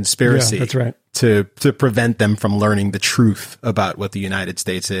broad conspiracy that's right. to prevent them from learning the truth about what the United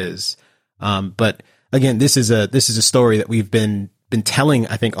States is. But again, this is a story that we've been telling,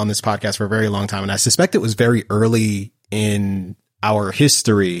 I think, on this podcast for a very long time. And I suspect it was very early in our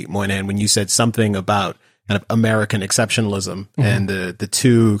history, Moynihan, when you said something about kind of American exceptionalism and the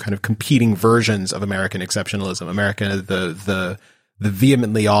two kind of competing versions of American exceptionalism. America, the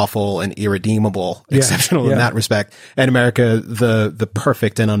vehemently awful and irredeemable exceptional in that respect, and America, the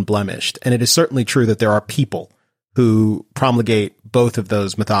perfect and unblemished. And it is certainly true that there are people who promulgate both of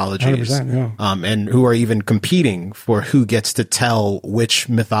those mythologies, and who are even competing for who gets to tell which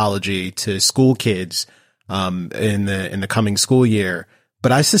mythology to school kids in the coming school year.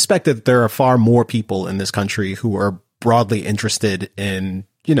 But I suspect that there are far more people in this country who are broadly interested in,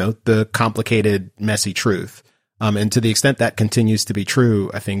 the complicated, messy truth. And to the extent that continues to be true,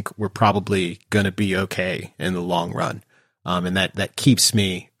 I think we're probably going to be okay in the long run. And that keeps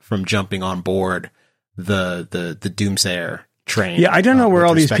me from jumping on board the doomsayer train. Yeah, I don't know where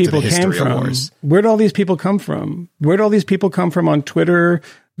all these people came from. Where'd all these people come from? Where'd all these people come from on Twitter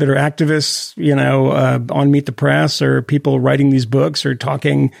that are activists, on Meet the Press, or people writing these books or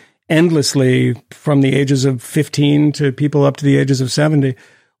talking endlessly from the ages of 15 to people up to the ages of 70?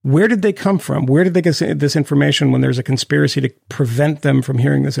 Where did they come from? Where did they get this information when there's a conspiracy to prevent them from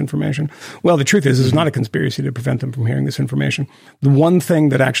hearing this information? Well, the truth is, it's not a conspiracy to prevent them from hearing this information. The one thing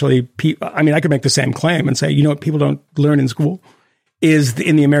that actually, I could make the same claim and say, what people don't learn in school is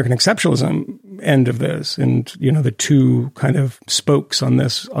in the American exceptionalism end of this, and the two kind of spokes on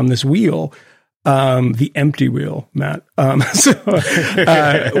this wheel, the empty wheel, Matt. Would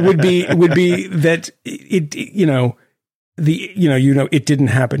be that it didn't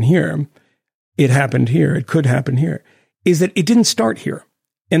happen here. It happened here. It could happen here. Is that it didn't start here.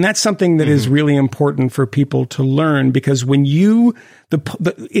 And that's something that is really important for people to learn, because when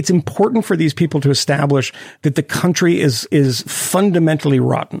it's important for these people to establish that the country is fundamentally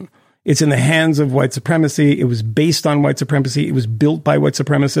rotten. It's in the hands of white supremacy. It was based on white supremacy. It was built by white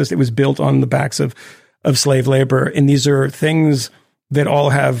supremacists. It was built on the backs of slave labor. And these are things that all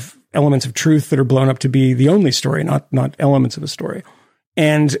have elements of truth that are blown up to be the only story, not elements of a story.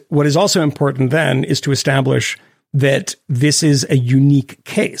 And what is also important then is to establish that this is a unique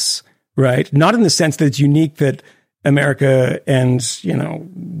case, right? Not in the sense that it's unique that America and,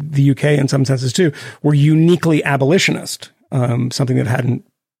 the UK in some senses too, were uniquely abolitionist, something that hadn't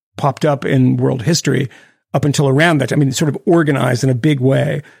popped up in world history up until around that. I mean, sort of organized in a big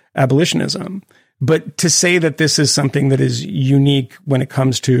way, abolitionism. But to say that this is something that is unique when it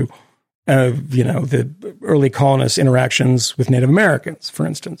comes to, the early colonists' interactions with Native Americans, for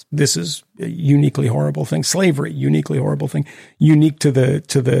instance, this is a uniquely horrible thing. Slavery, uniquely horrible thing, unique to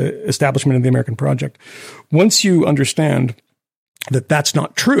the establishment of the American project. Once you understand that that's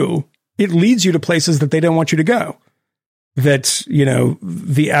not true, it leads you to places that they don't want you to go. That,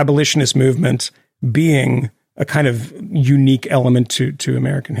 the abolitionist movement being a kind of unique element to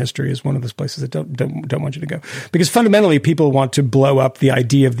American history is one of those places that don't want you to go. Because fundamentally, people want to blow up the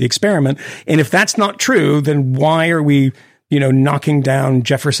idea of the experiment. And if that's not true, then why are we, knocking down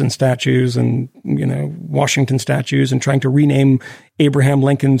Jefferson statues and, Washington statues and trying to rename Abraham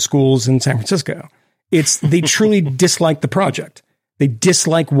Lincoln schools in San Francisco? They truly dislike the project. They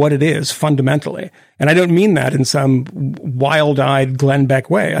dislike what it is fundamentally. And I don't mean that in some wild-eyed Glenn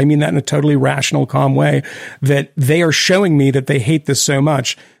Beck way. I mean that in a totally rational, calm way, that they are showing me that they hate this so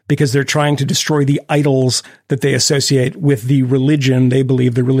much because they're trying to destroy the idols that they associate with the religion they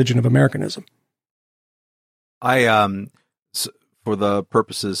believe, the religion of Americanism. For the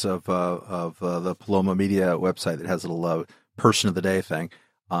purposes of the Paloma Media website that has a little person of the day thing,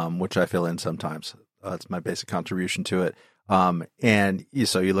 which I fill in sometimes. It's my basic contribution to it. And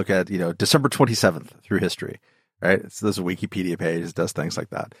so you look at, December 27th through history, right? There's a Wikipedia page that does things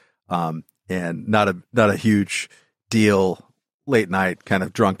like that. And not a huge deal, late night kind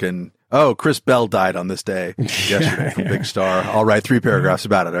of drunken. Oh, Chris Bell died on this day yesterday from Big Star. I'll write 3 paragraphs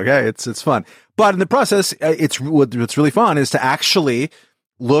about it. Okay. It's fun. But in the process, what's really fun is to actually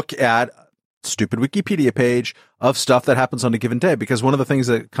look at stupid Wikipedia page of stuff that happens on a given day. Because one of the things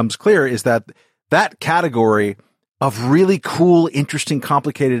that comes clear is that category of really cool, interesting,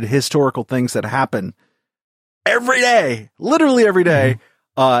 complicated historical things that happen every day, literally every day,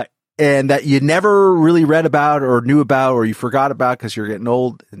 and that you never really read about or knew about or you forgot about because you're getting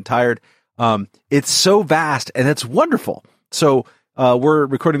old and tired. It's so vast and it's wonderful. So we're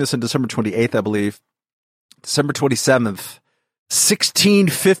recording this on December 28th, I believe. December 27th,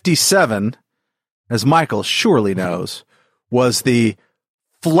 1657, as Michael surely knows, was the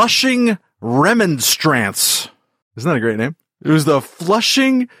Flushing Remonstrance. Isn't that a great name? It was the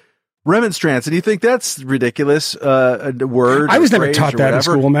Flushing Remonstrance. And you think that's ridiculous, a word? I was never taught that in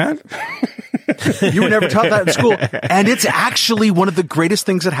school, Matt. You were never taught that in school. And it's actually one of the greatest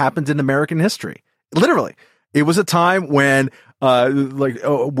things that happened in American history. Literally. It was a time when,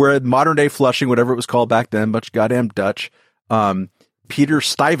 we're in modern day Flushing, whatever it was called back then, much goddamn Dutch. Peter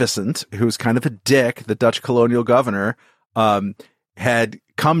Stuyvesant, who was kind of a dick, the Dutch colonial governor, had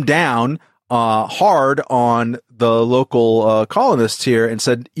come down hard on the local colonists here and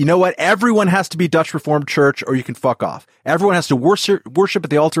said, you know what? Everyone has to be Dutch Reformed Church or you can fuck off. Everyone has to worship at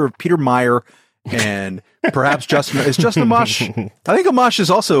the altar of Peter Meyer and perhaps Justin. Is Justin Amash? I think Amash is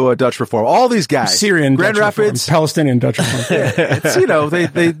also a Dutch Reform. All these guys. Syrian Grand Dutch Rapids. Reform, Palestinian Dutch Reform.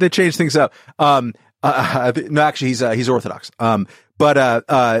 It's, they change things up. No, actually he's Orthodox.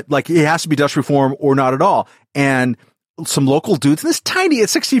 But he has to be Dutch Reform or not at all. And some local dudes, this tiny,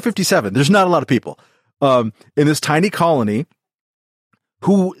 it's 1657. There's not a lot of people, in this tiny colony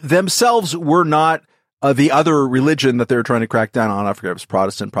who themselves were not, the other religion that they were trying to crack down on. I forget, it was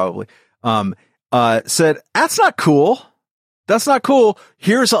Protestant probably, said, that's not cool. That's not cool.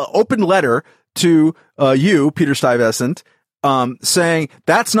 Here's an open letter to, you, Peter Stuyvesant, saying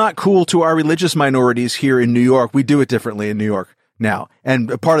that's not cool to our religious minorities here in New York. We do it differently in New York now.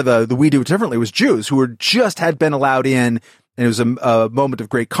 And part of the we do it differently was Jews who had been allowed in. And it was a moment of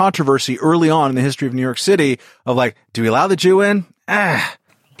great controversy early on in the history of New York City of like, do we allow the Jew in? I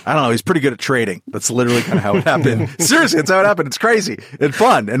don't know. He's pretty good at trading. That's literally kind of how it happened. Seriously, that's how it happened. It's crazy and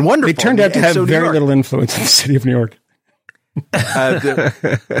fun and wonderful. They turned out to have very little influence in the city of New York.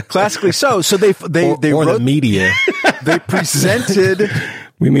 Classically so. So they wrote the media. They presented.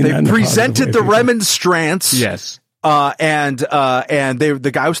 They presented the Remonstrance. Yes. And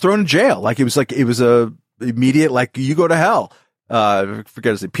the guy was thrown in jail. It was a immediate, you go to hell.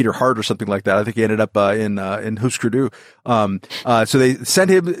 forget his name, Peter Hart or something like that. I think he ended up in Husker-Du. So they sent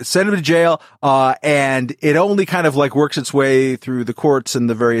him to jail, and it only kind of like works its way through the courts and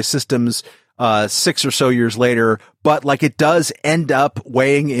the various systems 6 or so years later. But like it does end up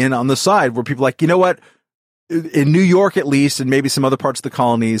weighing in on the side where people are like, you know what? In New York, at least, and maybe some other parts of the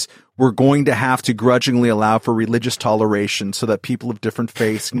colonies, we're going to have to grudgingly allow for religious toleration so that people of different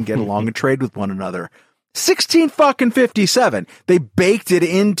faiths can get along and trade with one another. 1657. They baked it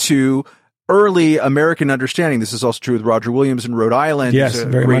into early American understanding. This is also true with Roger Williams in Rhode Island. Yes, a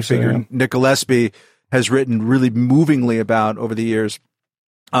very great much figure. so, yeah. Nick Gillespie has written really movingly about over the years.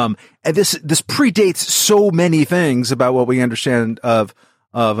 And this predates so many things about what we understand of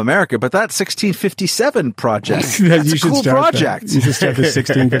America, but that 1657 project, that's a cool project. You should start the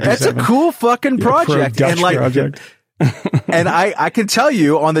 1657. That's a cool fucking project. And like, project. And I can tell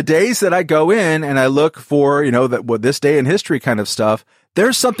you on the days that I go in and I look for, this day in history kind of stuff,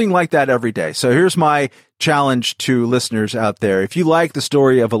 there's something like that every day. So here's my challenge to listeners out there. If you like the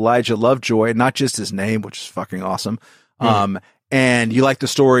story of Elijah Lovejoy, not just his name, which is fucking awesome, and you like the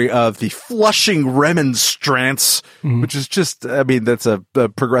story of the Flushing Remonstrance, which is just, that's a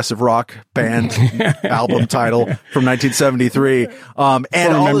progressive rock band album title from 1973.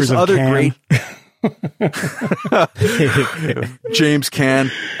 And all this other great James Can.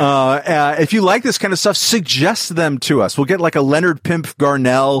 If you like this kind of stuff, suggest them to us. We'll get like a Leonard Pimp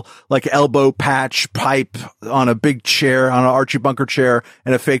Garnell, like elbow patch pipe on a big chair, on an Archie Bunker chair,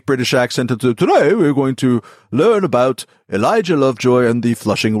 and a fake British accent. And today we're going to learn about Elijah Lovejoy and the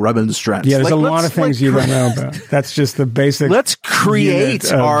Flushing Remonstrance. Yeah, there's a lot of things you don't know about. That's just the basic. Let's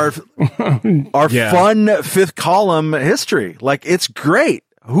create our fun fifth column history. Like, it's great.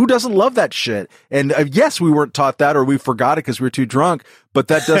 Who doesn't love that shit? And yes, we weren't taught that, or we forgot it because we were too drunk, but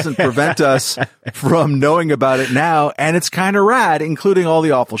that doesn't prevent us from knowing about it now. And it's kind of rad, including all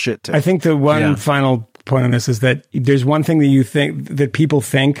the awful shit too. I think the one final point on this is that there's one thing that you think that people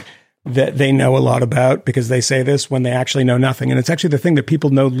think that they know a lot about because they say this when they actually know nothing. And it's actually the thing that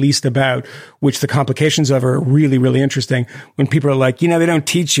people know least about, which the complications of are really, really interesting. When people are like, they don't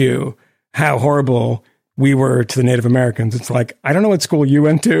teach you how horrible we were to the Native Americans. It's like, I don't know what school you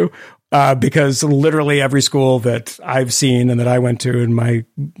went to, because literally every school that I've seen and that I went to and my,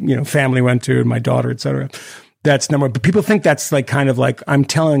 family went to and my daughter, et cetera, that's number one. But people think that's like kind of like, I'm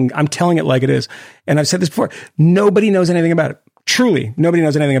telling it like it is. And I've said this before, nobody knows anything about it. Truly, nobody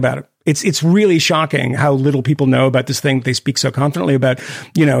knows anything about it. It's really shocking how little people know about this thing they speak so confidently about.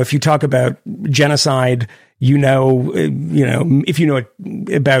 If you talk about genocide, if you know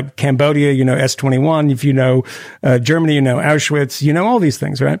about Cambodia, S-21. If you know Germany, Auschwitz, all these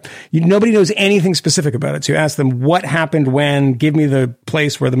things, right? Nobody knows anything specific about it. So you ask them what happened when, give me the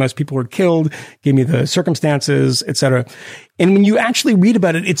place where the most people were killed, give me the circumstances, etc. And when you actually read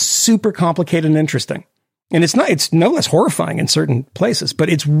about it, it's super complicated and interesting. And it's no less horrifying in certain places, but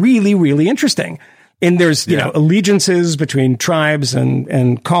it's really, really interesting. And there's, allegiances between tribes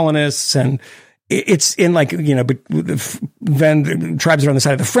and colonists, and it's in like, but then the tribes are on the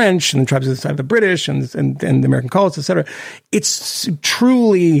side of the French and the tribes are on the side of the British and the American colonists, et cetera. It's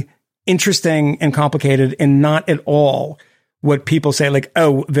truly interesting and complicated and not at all what people say, like,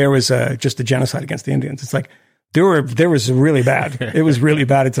 oh, there was just a genocide against the Indians. It's like, there was really bad. It was really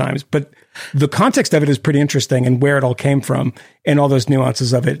bad at times, but the context of it is pretty interesting and where it all came from and all those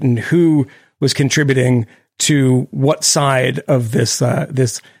nuances of it and who was contributing to what side of this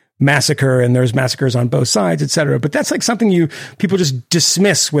massacre. And there's massacres on both sides, et cetera. But that's like something people just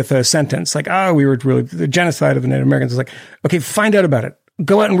dismiss with a sentence like, we were really the genocide of the Native Americans. It's like, okay, find out about it.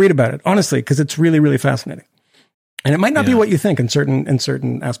 Go out and read about it, honestly, because it's really, really fascinating. And it might not be what you think in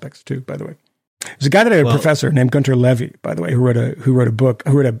certain aspects too, by the way. There's a guy that I had a professor named Gunter Levy, by the way, who wrote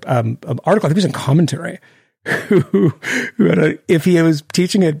an article. I think it was in Commentary. If he was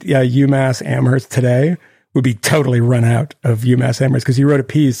teaching at UMass Amherst today, would be totally run out of UMass Amherst because he wrote a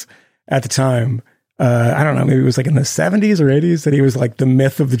piece at the time. I don't know, maybe it was like in the 70s or 80s that he was like the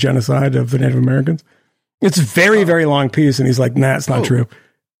myth of the genocide of the Native Americans. It's a very, very long piece, and he's like, nah, it's not true.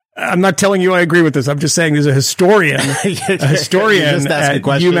 I'm not telling you I agree with this. I'm just saying there's a historian at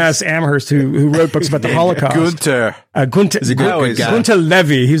UMass Amherst who wrote books about the Holocaust. Gunter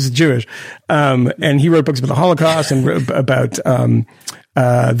Levy. He's Jewish. And he wrote books about the Holocaust and about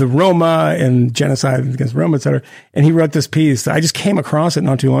the Roma and genocide against Roma, et cetera. And he wrote this piece. I just came across it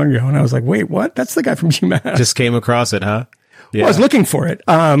not too long ago, and I was like, wait, what? That's the guy from UMass. Just came across it, huh? Yeah. Well, I was looking for it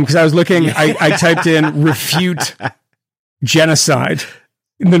because I was looking. I typed in refute genocide.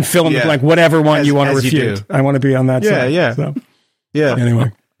 And then fill in the blank, whatever one you want to refute. I want to be on that side. Yeah. So, yeah.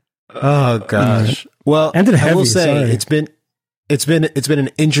 Anyway. Oh gosh. Well, ended heavy, I will say sorry. it's been it's been an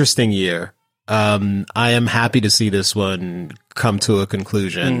interesting year. I am happy to see this one come to a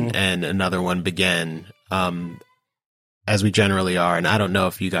conclusion and another one begin, as we generally are. And I don't know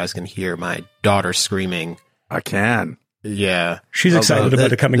if you guys can hear my daughter screaming. I can. Yeah, she's excited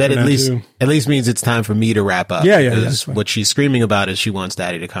about it coming. That at least means it's time for me to wrap up. Yeah. What she's screaming about is she wants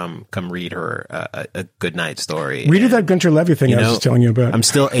Daddy to come read her a good night story. Read her that Gunter Levy thing I was just telling you about. I'm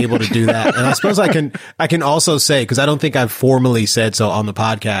still able to do that, and I suppose I can also say, because I don't think I've formally said so on the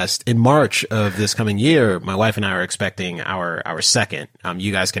podcast, in March of this coming year, my wife and I are expecting our second.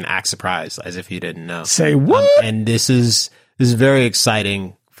 You guys can act surprised as if you didn't know. Say what? And this is very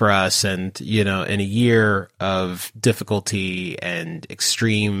exciting for us, and in a year of difficulty and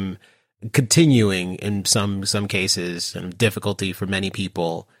extreme continuing in some cases and difficulty for many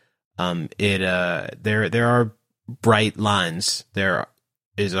people, there are bright lines, there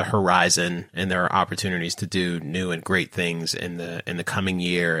is a horizon, and there are opportunities to do new and great things in the coming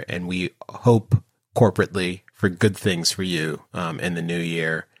year, and we hope corporately for good things for you in the new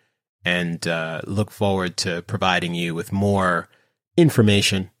year, and look forward to providing you with more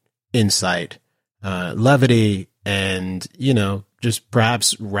information, insight, levity, and, just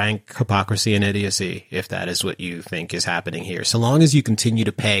perhaps rank hypocrisy and idiocy, if that is what you think is happening here. So long as you continue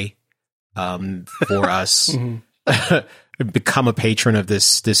to pay for us, become a patron of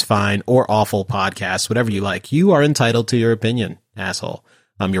this fine or awful podcast, whatever you like, you are entitled to your opinion, asshole.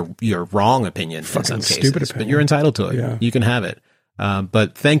 Your wrong opinion in some cases, but you're entitled to it. Yeah. You can have it.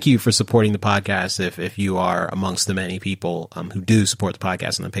 But thank you for supporting the podcast. If you are amongst the many people who do support the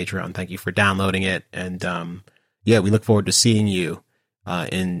podcast on the Patreon, thank you for downloading it. And we look forward to seeing you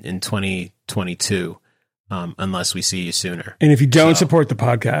in 2022, unless we see you sooner. And if you don't support the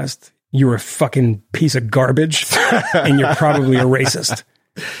podcast, you're a fucking piece of garbage, and you're probably a racist.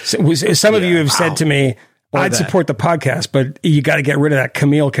 So, some of you have said to me, I'd support the podcast, but you got to get rid of that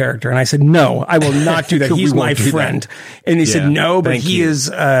Camille character. And I said, no, I will not do that. He's my friend. And he said, no, but he is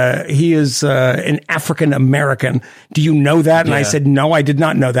an African American. Do you know that? And I said, no, I did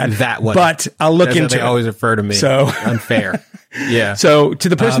not know that. That one. But I'll look into it. They always refer to me. So unfair. Yeah. So to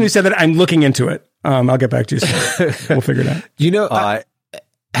the person who said that, I'm looking into it. I'll get back to you soon. We'll figure it out.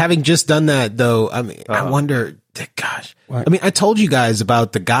 Having just done that, though, I wonder, gosh, what? I told you guys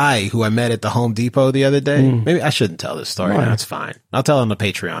about the guy who I met at the Home Depot the other day. Maybe I shouldn't tell this story. No, it's fine. I'll tell it on the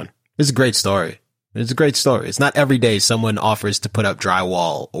Patreon. It's a great story. It's not every day someone offers to put up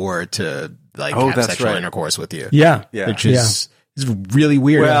drywall or to have sexual intercourse with you. Yeah. Which is it's really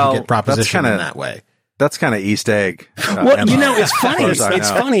weird to get propositioned in that way. That's kind of East egg. Well, it's funny. It's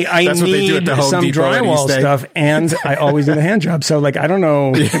funny. I need some drywall stuff, and I always do the hand job. So, I don't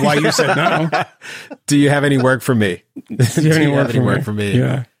know why you said no. Do you have any work for me? Do you have any work for me?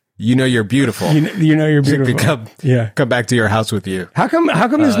 Yeah. You're beautiful. You know you're beautiful. Come back to your house with you. How come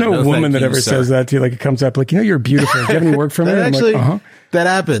there's no woman that ever says that to you? It comes up you're beautiful. Do you have any work for me? Actually, that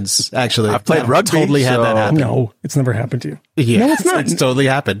happens. Actually, I've played rugby. Totally had that happen. No, it's never happened to you. Yeah, no, it's not. It's totally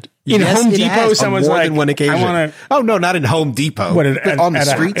happened. In Home Depot, someone's more than one occasion. I want to. Oh no, not in Home Depot. What, on the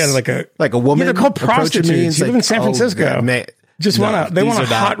streets, like a woman. They're called prostitutes. You live in San Francisco. They want a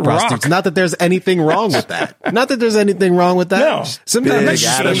hot rock. Not that there's anything wrong with that. Not that there's anything wrong with that. No. Sometimes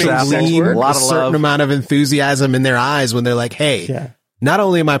they gleam a certain amount of enthusiasm in their eyes when they're like, hey, not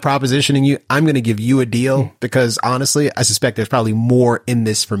only am I propositioning you, I'm going to give you a deal because honestly, I suspect there's probably more in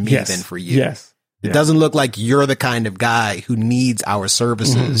this for me than for you. Yes. It doesn't look like you're the kind of guy who needs our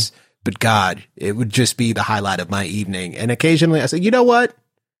services, but God, it would just be the highlight of my evening. And occasionally I say, you know what?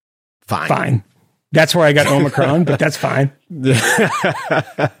 Fine. That's where I got Omicron, but that's fine.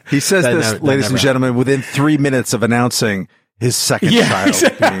 He says this, ladies and gentlemen, within 3 minutes of announcing his second child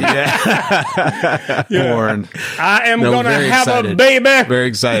being born. I am going to have a baby. Very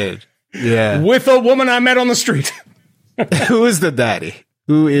excited. Yeah. With a woman I met on the street. Who is the daddy?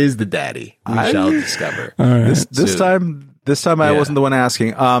 We shall discover. Right. This time I wasn't the one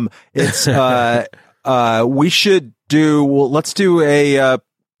asking. We should do, let's do a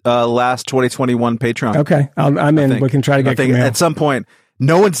last 2021 Patreon. Okay. I'm in. We can try to get at some point.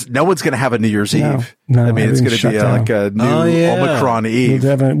 No one's going to have a New Year's Eve. No, it's going to be like a new Omicron Eve.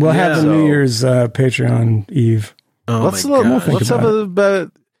 We'll have a New Year's Patreon Eve. Let's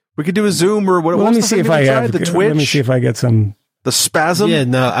have we could do a Zoom or what? Let me see if I have the Twitch. Let me see if I get some. The spasm? Yeah,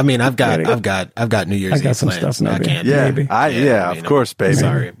 no, I've got New Year's Eve. I got some plans. stuff now. I can't. Maybe. Of course, baby.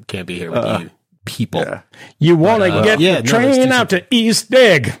 Sorry, can't be here with you people. Yeah. You want to get the train out to East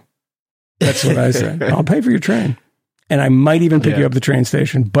Egg. That's what I said. I'll pay for your train. And I might even pick you up at the train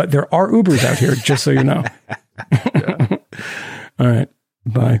station. But there are Ubers out here, just so you know. All right.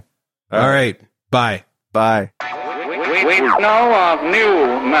 Bye. All right. Bye. Bye. We know of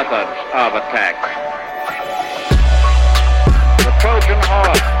new methods of attack. The Trojan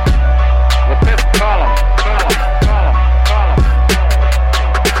horse, the